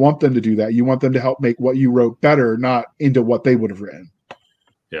 You don't want them to do that. You want them to help make what you wrote better, not into what they would have written.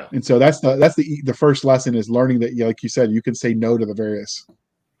 Yeah. And so that's the first lesson, is learning that, like you said, you can say no to the various.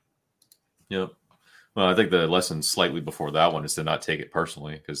 Yep. Well, I think the lesson slightly before that one is to not take it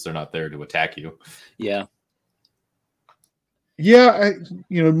personally, because they're not there to attack you. Yeah. Yeah.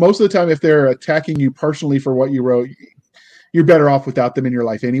 Most of the time, if they're attacking you personally for what you wrote, you're better off without them in your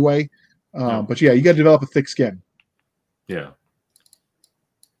life anyway. But yeah, you got to develop a thick skin. Yeah.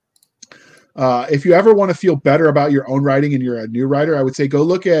 If you ever want to feel better about your own writing and you're a new writer, I would say go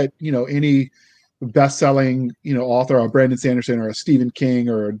look at, any best-selling, author, a Brandon Sanderson or a Stephen King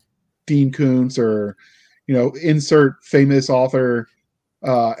or a Dean Koontz or, insert famous author,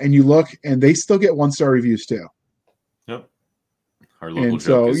 and you look, and they still get 1-star reviews too. Yep. Our local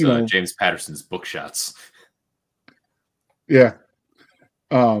joke is James Patterson's book shots. Yeah.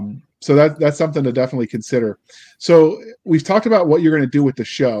 So that's something to definitely consider. So we've talked about what you're going to do with the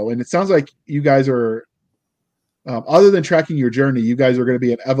show, and it sounds like you guys are, other than tracking your journey, you guys are going to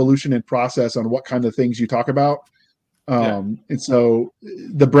be an evolution and process on what kind of things you talk about. And so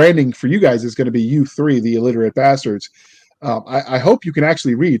the branding for you guys is going to be you three, the illiterate bastards. I hope you can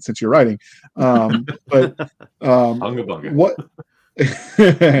actually read since you're writing. But Bunga bunga. What?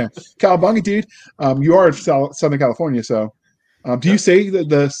 Cowabunga, dude. You are in Southern California, so. Do you say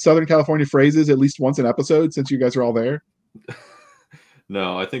the Southern California phrases at least once an episode, since you guys are all there?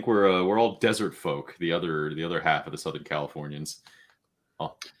 No, I think we're all desert folk. The other half of the Southern Californians, a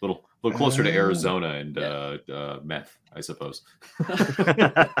little closer to Arizona and meth, I suppose.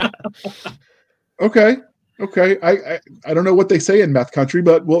 Okay. I don't know what they say in meth country,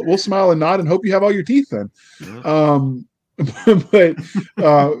 but we'll smile and nod and hope you have all your teeth then. But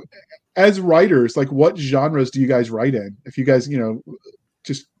as writers, like, what genres do you guys write in? If you guys,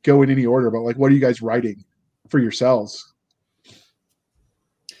 just go in any order, but like, what are you guys writing for yourselves?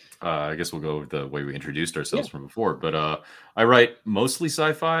 I guess we'll go with the way we introduced ourselves from before. But I write mostly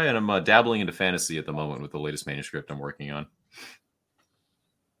sci-fi, and I'm dabbling into fantasy at the moment with the latest manuscript I'm working on.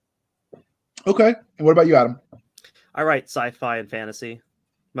 Okay. And what about you, Adam? I write sci-fi and fantasy,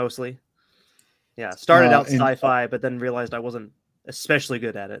 mostly. Yeah, started out and- sci-fi, but then realized I wasn't especially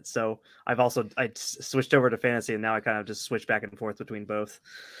good at it. So I switched over to fantasy, and now I kind of just switch back and forth between both.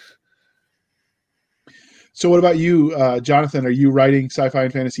 So what about you, Jonathan? Are you writing sci-fi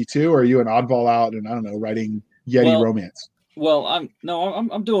and fantasy too, or are you an oddball out and I don't know, writing Yeti romance? Well,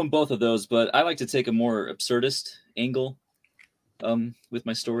 I'm doing both of those, but I like to take a more absurdist angle with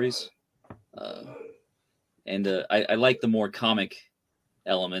my stories. And I like the more comic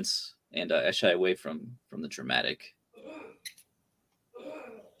elements, and I shy away from the dramatic.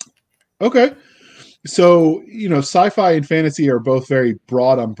 Okay. So, sci-fi and fantasy are both very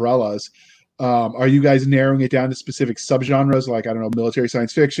broad umbrellas. Are you guys narrowing it down to specific subgenres like, I don't know, military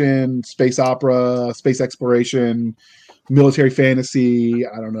science fiction, space opera, space exploration, military fantasy,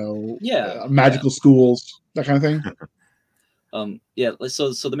 I don't know, magical schools, that kind of thing?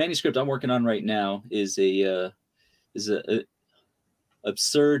 So the manuscript I'm working on right now is a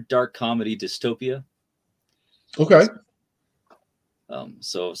absurd dark comedy dystopia. Okay.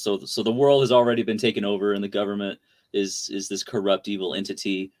 So the world has already been taken over, and the government is this corrupt evil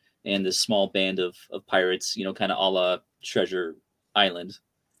entity, and this small band of pirates, kind of a la Treasure Island,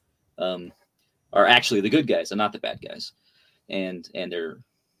 are actually the good guys and not the bad guys, and they're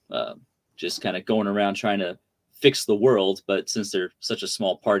just kind of going around trying to fix the world. But since they're such a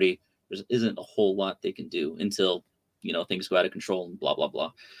small party, there isn't a whole lot they can do until things go out of control and blah blah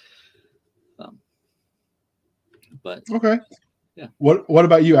blah. But okay. Yeah. What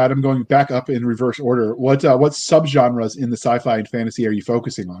about you, Adam? Going back up in reverse order, what subgenres in the sci-fi and fantasy are you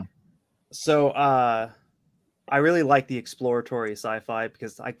focusing on? So I really like the exploratory sci-fi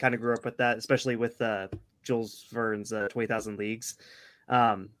because I kind of grew up with that, especially with Jules Verne's 20,000 Leagues.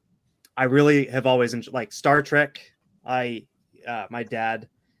 I really have always enjoyed, like, Star Trek. I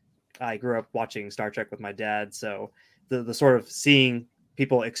grew up watching Star Trek with my dad, so the sort of seeing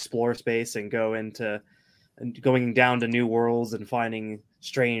people explore space and going down to new worlds and finding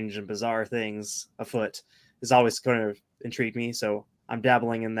strange and bizarre things afoot is always kind of intrigued me. So I'm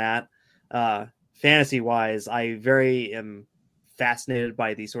dabbling in that. Fantasy wise, I very am fascinated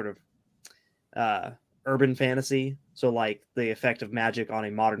by the sort of urban fantasy. So like the effect of magic on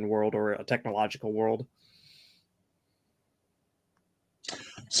a modern world or a technological world.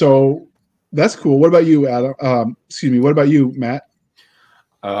 So that's cool. What about you, Adam? What about you, Matt?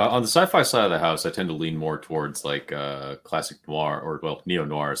 On the sci-fi side of the house, I tend to lean more towards like classic noir, or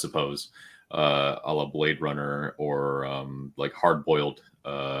neo-noir, I suppose, a la Blade Runner, or like hard-boiled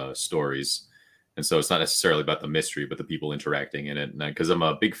stories. And so it's not necessarily about the mystery, but the people interacting in it. And because I'm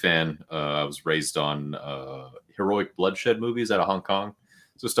a big fan, I was raised on heroic bloodshed movies out of Hong Kong.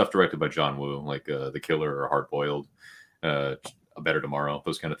 So stuff directed by John Woo, like The Killer or Hard Boiled, A Better Tomorrow,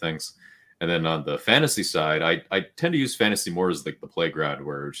 those kind of things. And then on the fantasy side, I tend to use fantasy more as like the playground,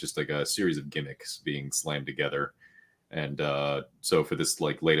 where it's just like a series of gimmicks being slammed together. And so for this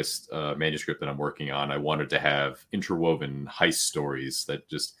like latest manuscript that I'm working on, I wanted to have interwoven heist stories that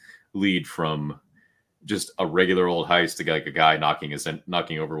just lead from just a regular old heist to like a guy knocking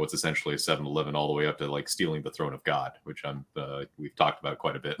over what's essentially a 7-Eleven, all the way up to like stealing the throne of God, which we've talked about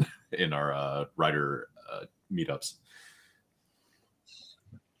quite a bit in our writer meetups.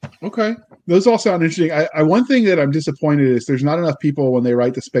 Okay, those all sound interesting. I one thing that I'm disappointed is there's not enough people when they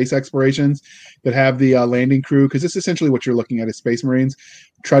write the space explorations that have the landing crew, because it's essentially what you're looking at as Space Marines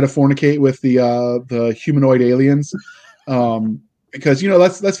try to fornicate with the humanoid aliens. Because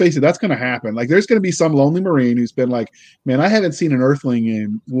let's face it, that's going to happen. Like, there's going to be some lonely Marine who's been like, man, I haven't seen an Earthling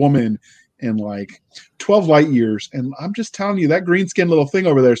and woman in like 12 light years, and I'm just telling you, that green skinned little thing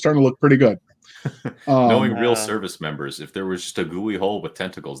over there is starting to look pretty good. Knowing real service members, if there was just a gooey hole with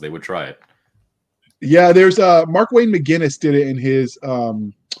tentacles, they would try it. Yeah, there's Mark Wayne McGinnis did it in his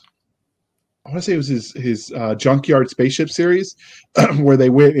I want to say it was his Junkyard Spaceship series, where they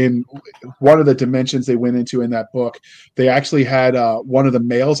went in one of the dimensions they went into in that book. They actually had one of the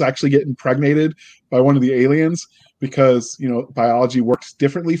males actually get impregnated by one of the aliens because biology works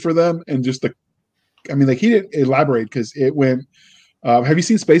differently for them, and just he didn't elaborate because it went. Have you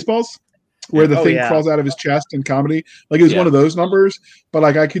seen Spaceballs? Where the thing crawls out of his chest in comedy, like it was one of those numbers, but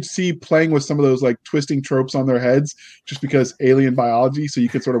like I could see playing with some of those like twisting tropes on their heads just because alien biology. So you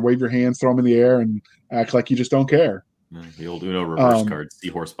could sort of wave your hands, throw them in the air, and act like you just don't care. The old Uno reverse card,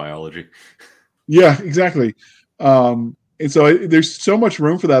 seahorse biology. Yeah, exactly. And so there's so much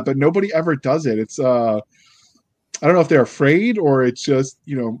room for that, but nobody ever does it. It's I don't know if they're afraid, or it's just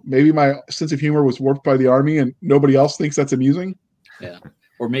maybe my sense of humor was warped by the Army and nobody else thinks that's amusing. Yeah.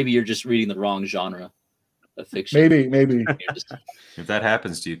 Or maybe you're just reading the wrong genre of fiction. Maybe. If that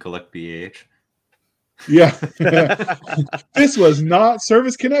happens, do you collect BAH? Yeah. This was not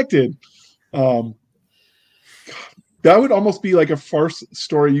service connected. Um, that would almost be like a farce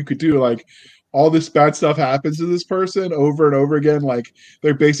story you could do. Like all this bad stuff happens to this person over and over again. Like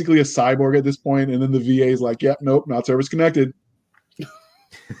they're basically a cyborg at this point, and then the VA is like, "Yep, nope, not service connected."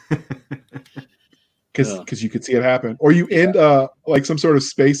 Because you could see it happen, or you end like some sort of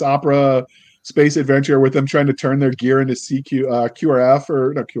space opera, space adventure with them trying to turn their gear into QRF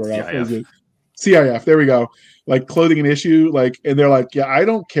or not QRF, what is it? CIF. There we go. Like clothing an issue, like, and they're like, yeah, I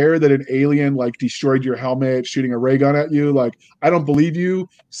don't care that an alien like destroyed your helmet, shooting a ray gun at you. Like, I don't believe you.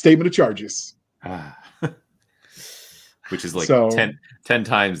 Statement of charges. Which is like 10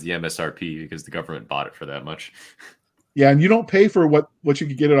 times the MSRP because the government bought it for that much. Yeah, and you don't pay for what you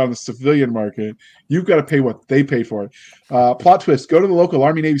could get it on the civilian market. You've got to pay what they pay for it. Plot twist: go to the local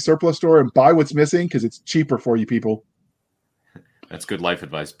Army Navy surplus store and buy what's missing because it's cheaper for you people. That's good life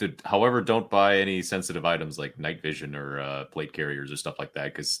advice. However, don't buy any sensitive items like night vision or plate carriers or stuff like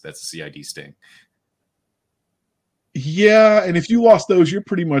that because that's a CID sting. Yeah, and if you lost those, you're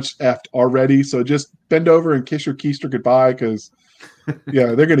pretty much effed already. So just bend over and kiss your keister goodbye because,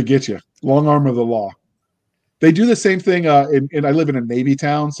 yeah, they're going to get you. Long arm of the law. They do the same thing, and I live in a Navy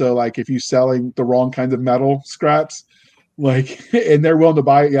town, so like if you're selling the wrong kind of metal scraps, like, and they're willing to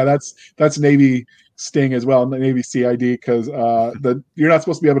buy it, yeah, that's Navy sting as well, Navy CID, because you're not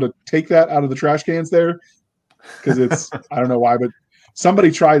supposed to be able to take that out of the trash cans there, because it's I don't know why, but somebody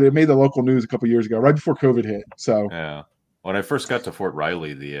tried it. It made the local news a couple years ago, right before COVID hit. So yeah, when I first got to Fort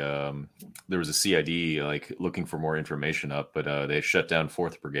Riley, there was a CID like looking for more information up, but they shut down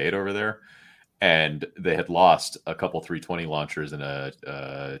 4th Brigade over there. And they had lost a couple 320 launchers and a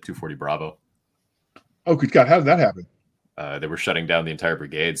 240 Bravo. Oh, good God. How did that happen? They were shutting down the entire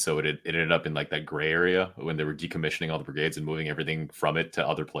brigade. So it ended up in like that gray area when they were decommissioning all the brigades and moving everything from it to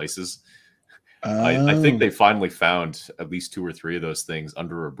other places. I think they finally found at least 2 or 3 of those things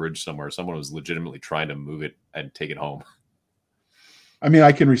under a bridge somewhere. Someone was legitimately trying to move it and take it home. I mean,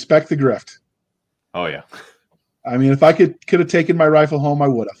 I can respect the grift. Oh, yeah. I mean, if I could have taken my rifle home, I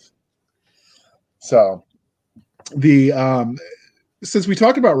would have. So since we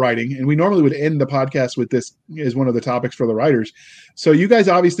talked about writing, and we normally would end the podcast with this as one of the topics for the writers. So you guys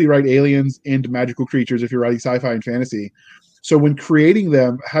obviously write aliens and magical creatures if you're writing sci-fi and fantasy. So when creating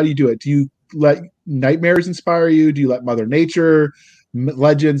them, how do you do it? Do you let nightmares inspire you? Do you let Mother Nature,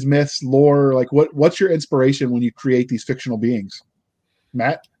 legends, myths, lore? Like what's your inspiration when you create these fictional beings?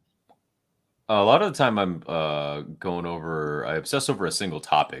 Matt? A lot of the time I obsess over a single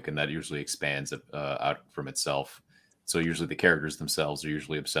topic, and that usually expands out from itself. So usually the characters themselves are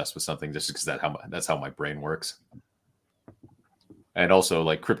usually obsessed with something just because that's how my brain works. And also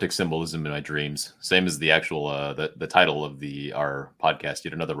like cryptic symbolism in my dreams. Same as the actual, the title of our podcast,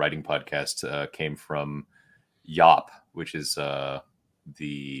 yet another writing podcast, came from Yop, which is the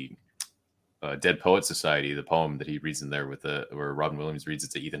Dead Poet Society, the poem that he reads in there where Robin Williams reads it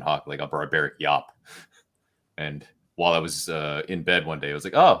to Ethan Hawke, like a barbaric yop. And while I was in bed one day, I was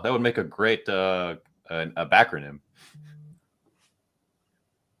like, oh, that would make a great a backronym.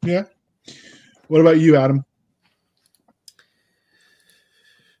 Yeah. What about you, Adam?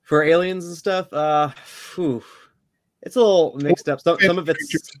 For aliens and stuff, it's a little mixed up. Some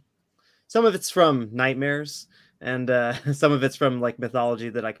of it's from nightmares, and some of it's from like mythology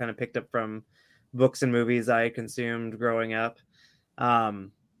that I kind of picked up from books and movies I consumed growing up.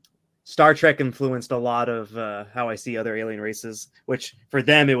 Star Trek influenced a lot of how I see other alien races, which for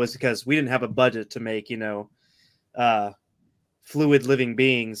them it was because we didn't have a budget to make, fluid living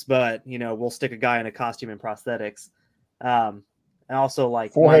beings, but we'll stick a guy in a costume and prosthetics. And also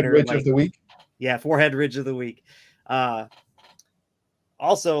like forehead ridge of the week. Yeah, forehead ridge of the week.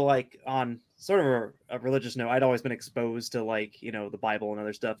 Also like on sort of a religious note, I'd always been exposed to like, the Bible and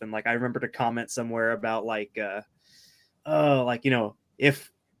other stuff. And like, I remember to comment somewhere about like,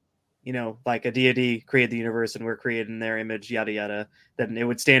 if, like a deity created the universe and we're created in their image, yada, yada, then it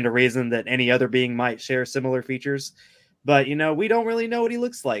would stand to reason that any other being might share similar features. But, we don't really know what he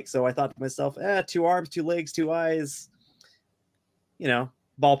looks like. So I thought to myself, 2 arms, 2 legs, 2 eyes,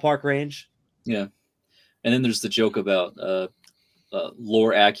 ballpark range. Yeah. And then there's the joke about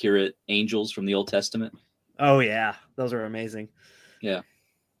lore accurate angels from the Old Testament. Oh yeah, those are amazing. Yeah.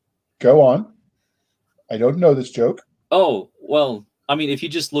 Go on. I don't know this joke. Oh, well, I mean, if you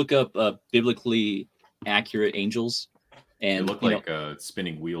just look up biblically accurate angels, and they look like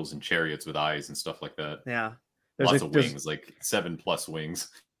spinning wheels and chariots with eyes and stuff like that. Yeah. Lots of wings, like 7+ wings.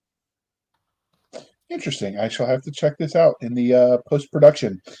 Interesting. I shall have to check this out in the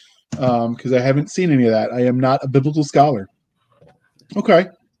post-production because I haven't seen any of that. I am not a biblical scholar. Okay.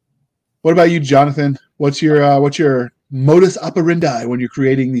 What about you, Jonathan? What's your modus operandi when you're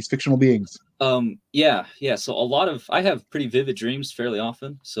creating these fictional beings? Yeah. So I have pretty vivid dreams fairly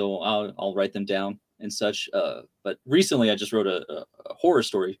often, so I'll write them down and such. But recently I just wrote a horror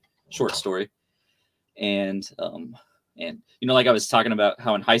story, short story, and like I was talking about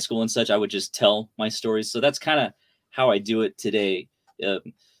how in high school and such I would just tell my stories. So that's kind of how I do it today.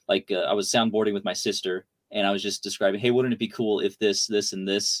 I was soundboarding with my sister, and I was just describing, hey, wouldn't it be cool if this, and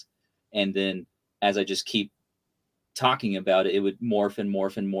this, and then as I just keep talking about it, it would morph and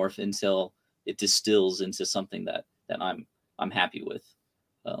morph and morph until it distills into something that I'm happy with.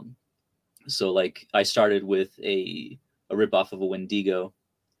 So like I started with a ripoff of a Wendigo,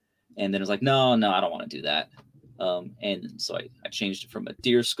 and then it was like, no, I don't want to do that. And so I changed it from a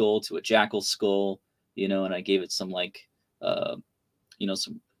deer skull to a jackal skull, and I gave it some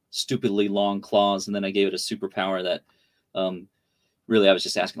some stupidly long claws, and then I gave it a superpower that really I was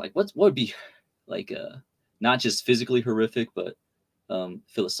just asking like what would be like not just physically horrific but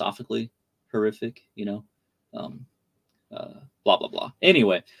philosophically horrific, blah blah blah.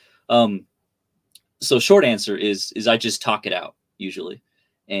 Anyway, so short answer is I just talk it out usually,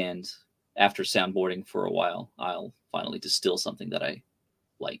 and after soundboarding for a while I'll finally distill something that I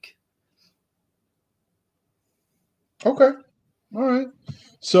like. Okay. All right.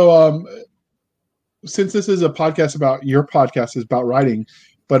 So, since this is a podcast your podcast is about writing,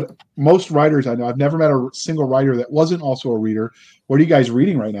 but most writers I know, I've never met a single writer that wasn't also a reader. What are you guys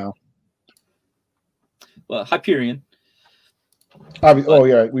reading right now? Well, Hyperion. Oh,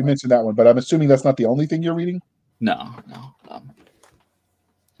 yeah, we mentioned that one, but I'm assuming that's not the only thing you're reading? No.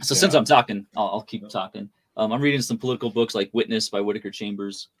 Since I'm talking, I'll keep talking. I'm reading some political books like Witness by Whittaker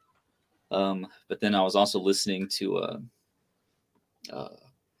Chambers. But then I was also listening to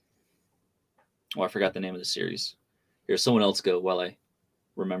I forgot the name of the series. Here, someone else go while I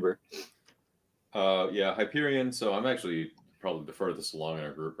remember. Hyperion. So I'm actually probably the furthest along in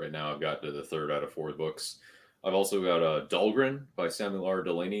our group right now. I've got to the 3rd out of 4 books. I've also got Dahlgren by Samuel R.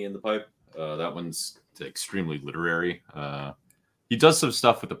 Delany in the pipe. That one's extremely literary. He does some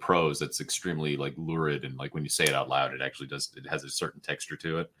stuff with the prose that's extremely like lurid, and like when you say it out loud, it has a certain texture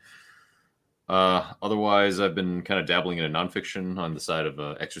to it. Otherwise, I've been kind of dabbling in a nonfiction on the side of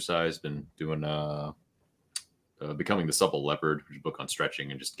exercise. Been doing Becoming the Supple Leopard, which is a book on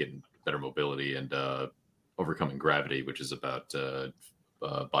stretching and just getting better mobility, and Overcoming Gravity, which is about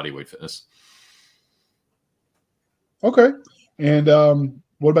body weight fitness. Okay. And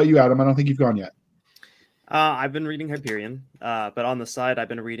what about you, Adam? I don't think you've gone yet. I've been reading Hyperion, but on the side, I've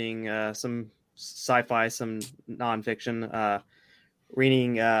been reading some sci-fi, some nonfiction.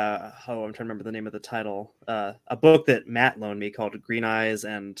 Reading, I'm trying to remember the name of the title. A book that Matt loaned me called Green Eyes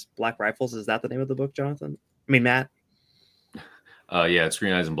and Black Rifles. Is that the name of the book, Jonathan? I mean, Matt? Yeah, it's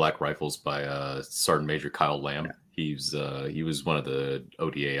Green Eyes and Black Rifles by Sergeant Major Kyle Lamb. Yeah. He was one of the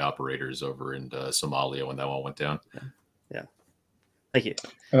ODA operators over in Somalia when that one went down. Yeah. Thank you.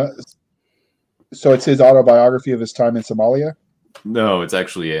 So it's his autobiography of his time in Somalia? No, it's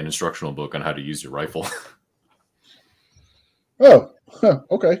actually an instructional book on how to use your rifle. Oh,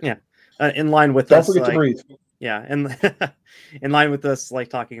 okay. Yeah. In line with Don't forget to breathe. Yeah, and in line with us, like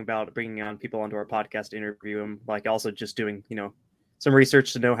talking about bringing on people onto our podcast to interview them, like also just doing, some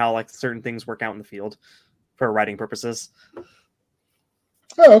research to know how like certain things work out in the field for writing purposes.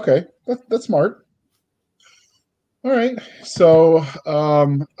 Oh, okay. That's smart. All right. So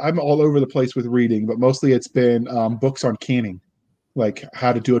I'm all over the place with reading, but mostly it's been books on canning, like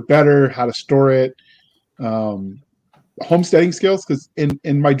how to do it better, how to store it, homesteading skills. Because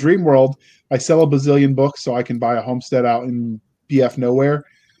in my dream world, I sell a bazillion books so I can buy a homestead out in BF nowhere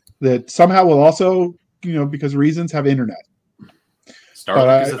that somehow will also, because of reasons, have internet.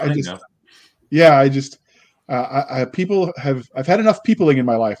 I've had enough peopling in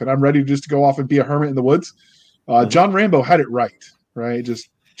my life, and I'm ready just to go off and be a hermit in the woods. John Rambo had it right? Just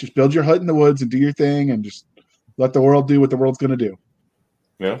build your hut in the woods and do your thing, and just let the world do what the world's going to do.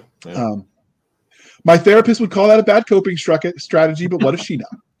 Yeah. My therapist would call that a bad coping strategy, but what does she know?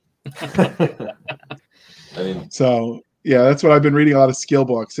 So yeah, that's what I've been reading, a lot of skill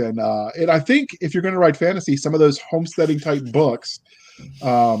books, and I think if you're going to write fantasy, some of those homesteading type books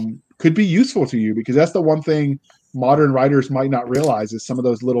could be useful to you, because that's the one thing modern writers might not realize is some of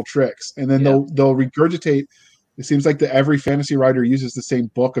those little tricks, and then they'll regurgitate. It seems like every fantasy writer uses the same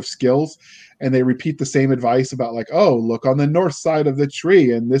book of skills, and they repeat the same advice about like, oh, look on the north side of the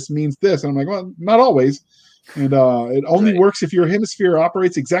tree, and this means this. And I'm like, well, not always. And it only works if your hemisphere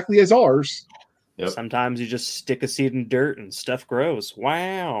operates exactly as ours. Yep. Sometimes you just stick a seed in dirt and stuff grows.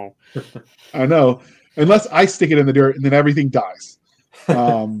 Wow. I know. Unless I stick it in the dirt and then everything dies.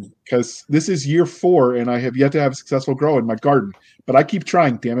 because this is year 4 and I have yet to have a successful grow in my garden. But I keep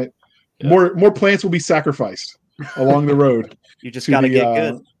trying. Damn it! Yeah. More plants will be sacrificed along the road. You just to got to the, get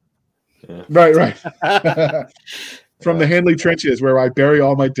good. Right. From the Handley trenches where I bury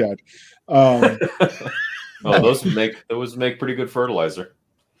all my dead. Well, those make pretty good fertilizer.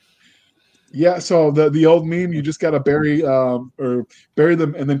 Yeah, so the old meme, you just got to bury them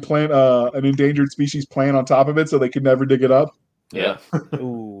and then plant an endangered species plant on top of it so they can never dig it up. Yeah.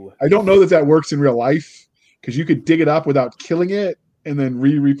 Ooh. I don't know that works in real life because you could dig it up without killing it and then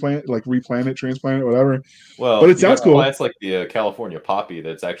replant it, transplant it, whatever. Well, but it sounds cool. Plants like the California poppy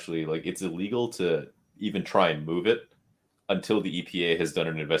that's actually it's illegal to even try and move it until the EPA has done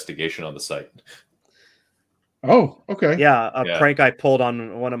an investigation on the site. Oh, okay. Yeah, prank I pulled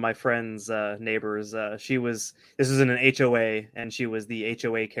on one of my friend's neighbors. This was in an HOA, and she was the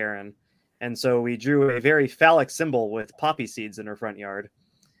HOA Karen. And so we drew a very phallic symbol with poppy seeds in her front yard.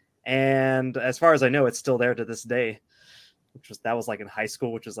 And as far as I know, it's still there to this day. That was in high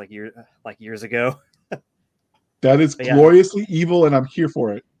school, which was years ago. That is gloriously evil, and I'm here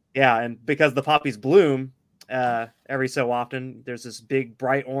for it. Yeah, and because the poppies bloom every so often, there's this big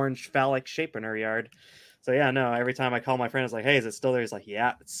bright orange phallic shape in her yard. So yeah, no, every time I call my friend, it's like, hey, is it still there? He's like,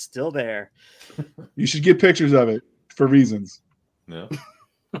 yeah, it's still there. You should get pictures of it for reasons. Yeah.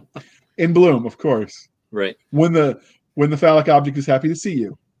 In bloom, of course. Right. When the phallic object is happy to see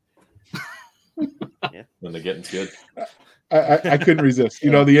you. Yeah. When the getting's good. I couldn't resist.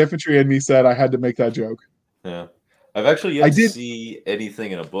 The infantry in me said I had to make that joke. Yeah. I've actually yet to see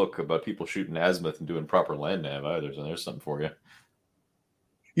anything in a book about people shooting azimuth and doing proper land nav either, so there's something for you.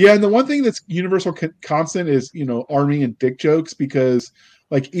 Yeah, and the one thing that's universal constant is, Army and dick jokes, because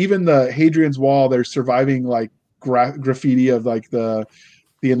even the Hadrian's Wall, they're surviving graffiti of the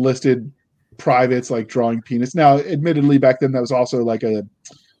enlisted privates drawing penis. Now, admittedly, back then that was also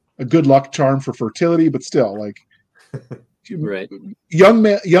a good luck charm for fertility, but still right. Young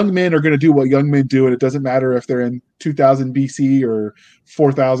men are going to do what young men do, and it doesn't matter if they're in 2000 BC or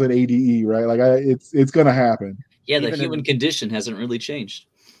 4000 ADE, right? It's going to happen. Yeah, the human condition hasn't really changed.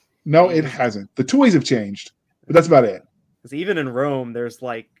 No, it hasn't. The toys have changed, but that's about it. Because even in Rome, there's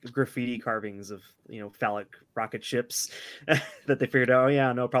graffiti carvings of phallic rocket ships that they figured out. Oh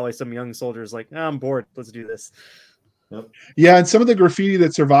yeah, no, probably some young soldiers I'm bored. Let's do this. Yep. Yeah, and some of the graffiti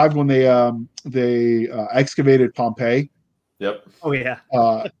that survived when they excavated Pompeii. Yep. Oh yeah.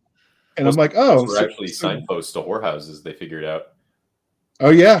 And I'm like, oh, those were actually signposts to whorehouses. They figured out. Oh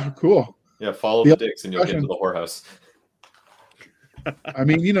yeah, cool. Yeah, follow the dicks and you'll get to the whorehouse. I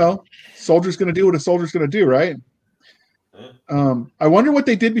mean, soldier's going to do what a soldier's going to do, right? I wonder what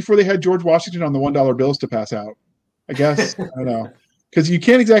they did before they had George Washington on the $1 bills to pass out. I guess I don't know, because you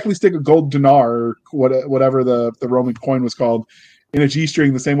can't exactly stick a gold dinar or whatever the Roman coin was called in a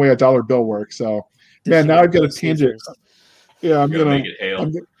G-string the same way a dollar bill works. So, man, now I've got a tangent. Yeah, I'm gonna make it hail.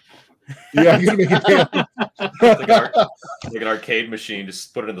 I'm gonna make it hail. like an arcade machine.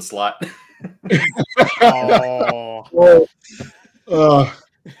 Just put it in the slot.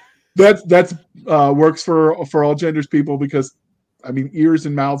 That's works for all genders, people, because ears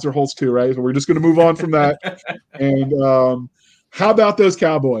and mouths are holes too, right? So we're just going to move on from that. And how about those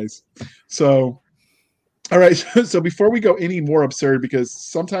Cowboys? So, all right. So before we go any more absurd, because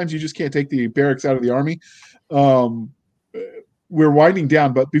sometimes you just can't take the barracks out of the Army, we're winding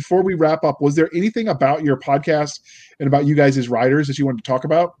down. But before we wrap up, was there anything about your podcast and about you guys as writers that you wanted to talk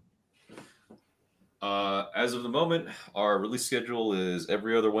about? As of the moment, our release schedule is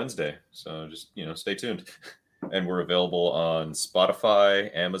every other Wednesday. So just, stay tuned. And we're available on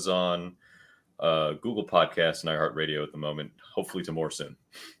Spotify, Amazon, Google Podcasts, and iHeartRadio at the moment. Hopefully to more soon.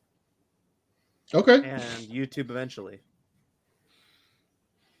 Okay. And YouTube eventually.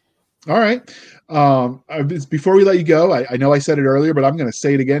 All right. Before we let you go, I know I said it earlier, but I'm going to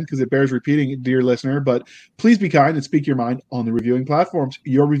say it again because it bears repeating, dear listener. But please be kind and speak your mind on the reviewing platforms.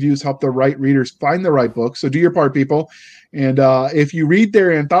 Your reviews help the right readers find the right book. So do your part, people. And if you read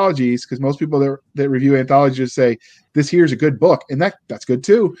their anthologies, because most people that review anthologies just say, this here's a good book. And that's good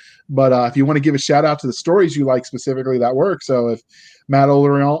too. But if you want to give a shout out to the stories you like specifically, that works. So if Matt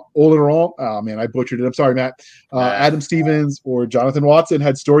Oleron, oh man, I butchered it. I'm sorry, Matt. Adam Stevens or Jonathan Watson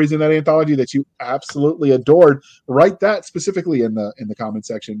had stories in that anthology that you absolutely adored. Write that specifically in the comment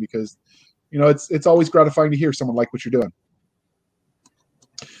section, because it's always gratifying to hear someone like what you're doing.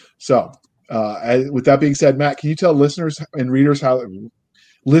 So, with that being said, Matt, can you tell listeners and viewers how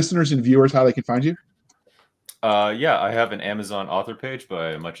they can find you? Yeah, I have an Amazon author page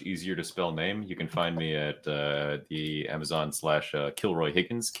by a much easier to spell name. You can find me at the Amazon / Kilroy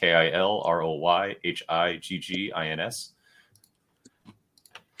Higgins, KILROY HIGGINS.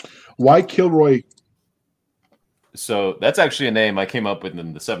 Why Kilroy? So that's actually a name I came up with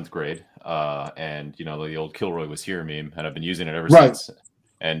in the 7th grade. And the old Kilroy was here meme, and I've been using it ever since.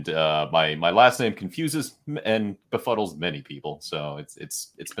 And my last name confuses and befuddles many people, so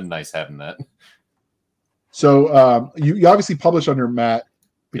it's been nice having that. So you obviously publish under Matt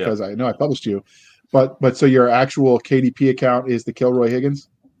because I know I published you, but so your actual KDP account is the Kilroy Higgins.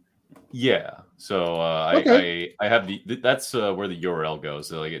 Yeah. So I have that's where the URL goes.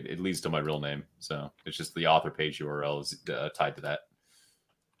 So like it leads to my real name. So it's just the author page URL is tied to that.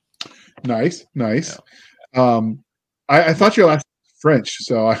 Nice. I thought your last French,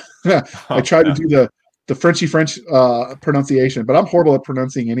 so I tried to do the Frenchy French pronunciation, but I'm horrible at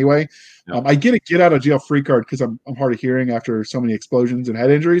pronouncing anyway. I get a get out of jail free card because I'm hard of hearing after so many explosions and head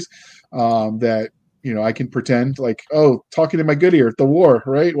injuries that I can pretend like, oh, talking to my good ear, the war,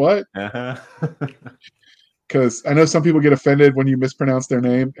 right? What? Because I know some people get offended when you mispronounce their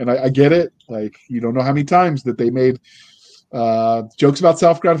name, and I get it. Like, you don't know how many times that they made jokes about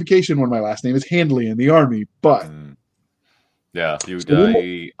self-gratification when my last name is Handley in the Army, but yeah,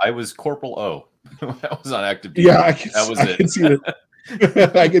 I was Corporal O. That was on active duty. Yeah, I can see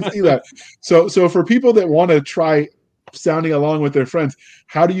that. I can see that. So for people that want to try sounding along with their friends,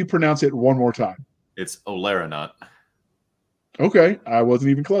 how do you pronounce it one more time? It's Oleraunot. Okay, I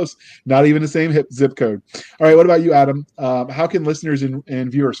wasn't even close. Not even the same zip code. All right, what about you, Adam? How can listeners and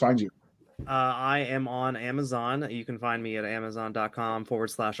viewers find you? I am on Amazon. You can find me at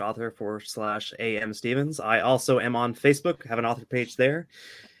amazon.com/author/AM Stevens. I also am on Facebook, have an author page there,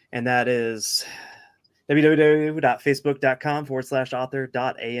 and that is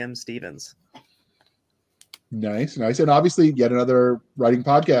www.facebook.com/author.am Stevens. Nice. And obviously, yet another writing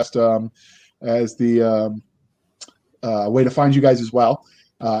podcast as the way to find you guys as well.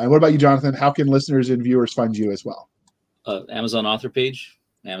 And what about you, Jonathan? How can listeners and viewers find you as well? Amazon author page.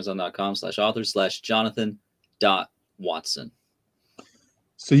 Amazon.com/author/Jonathan.Watson.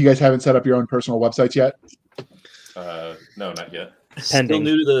 So you guys haven't set up your own personal websites yet? No, not yet. Pending.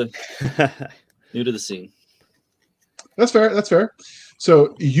 Still new to the scene. That's fair.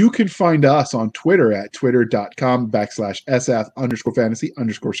 So you can find us on Twitter at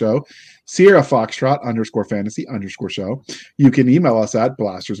twitter.com/SF_fantasy_show, Sierra Foxtrot _fantasy_show. You can email us at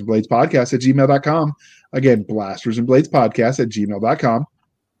blastersandbladespodcast@gmail.com. Again, blastersandbladespodcast@gmail.com.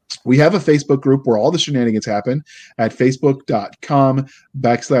 We have a Facebook group where all the shenanigans happen at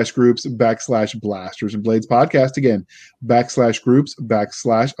facebook.com/groups/Blasters and Blades Podcast. Again,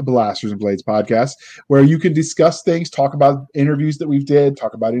 /groups/Blasters and Blades Podcast, where you can discuss things, talk about interviews that we've did,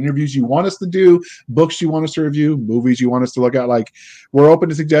 talk about interviews you want us to do, books you want us to review, movies you want us to look at. Like, we're open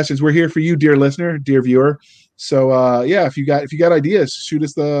to suggestions. We're here for you, dear listener, dear viewer. So if you got ideas, shoot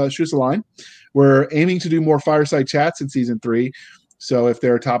us a line. We're aiming to do more fireside chats in season 3. So if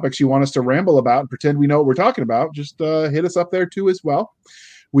there are topics you want us to ramble about and pretend we know what we're talking about, just hit us up there too as well.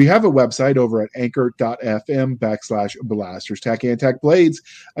 We have a website over at anchor.fm/blasters tech and tech blades.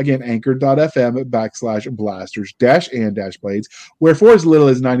 Again, anchor.fm/blasters-and-blades, where for as little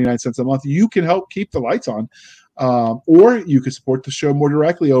as 99 cents a month, you can help keep the lights on. Or you can support the show more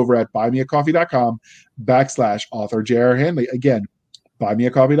directly over at buymeacoffee.com/author J.R. Handley. Again,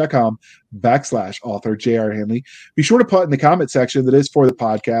 buymeacoffee.com/author J.R. Handley. Be sure to put in the comment section that is for the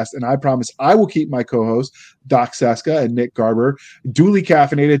podcast, and I promise I will keep my co-hosts, Doc Seska and Nick Garber, duly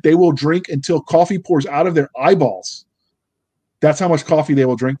caffeinated. They will drink until coffee pours out of their eyeballs. That's how much coffee they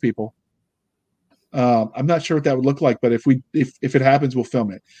will drink, people. I'm not sure what that would look like, but if it happens, we'll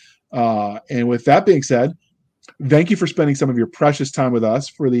film it. And with that being said, thank you for spending some of your precious time with us.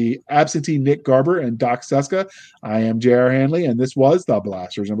 For the absentee Nick Garber and Doc Seska, I am J.R. Handley, and this was the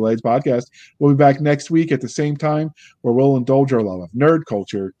Blasters and Blades podcast. We'll be back next week at the same time, where we'll indulge our love of nerd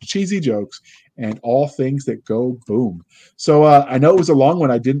culture, cheesy jokes, and all things that go boom. So I know it was a long one.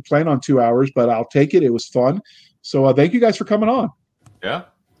 I didn't plan on 2 hours, but I'll take it. It was fun. So thank you guys for coming on. Yeah.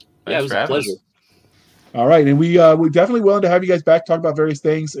 It was a pleasure. All right, and we're definitely willing to have you guys back, talk about various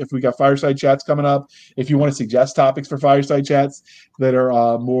things. If we got fireside chats coming up, if you want to suggest topics for fireside chats that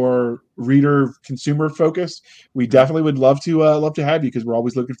are more reader consumer focused, we definitely would love to have you, because we're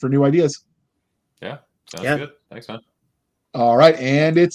always looking for new ideas. Yeah, sounds good. Thanks, man. All right, and it's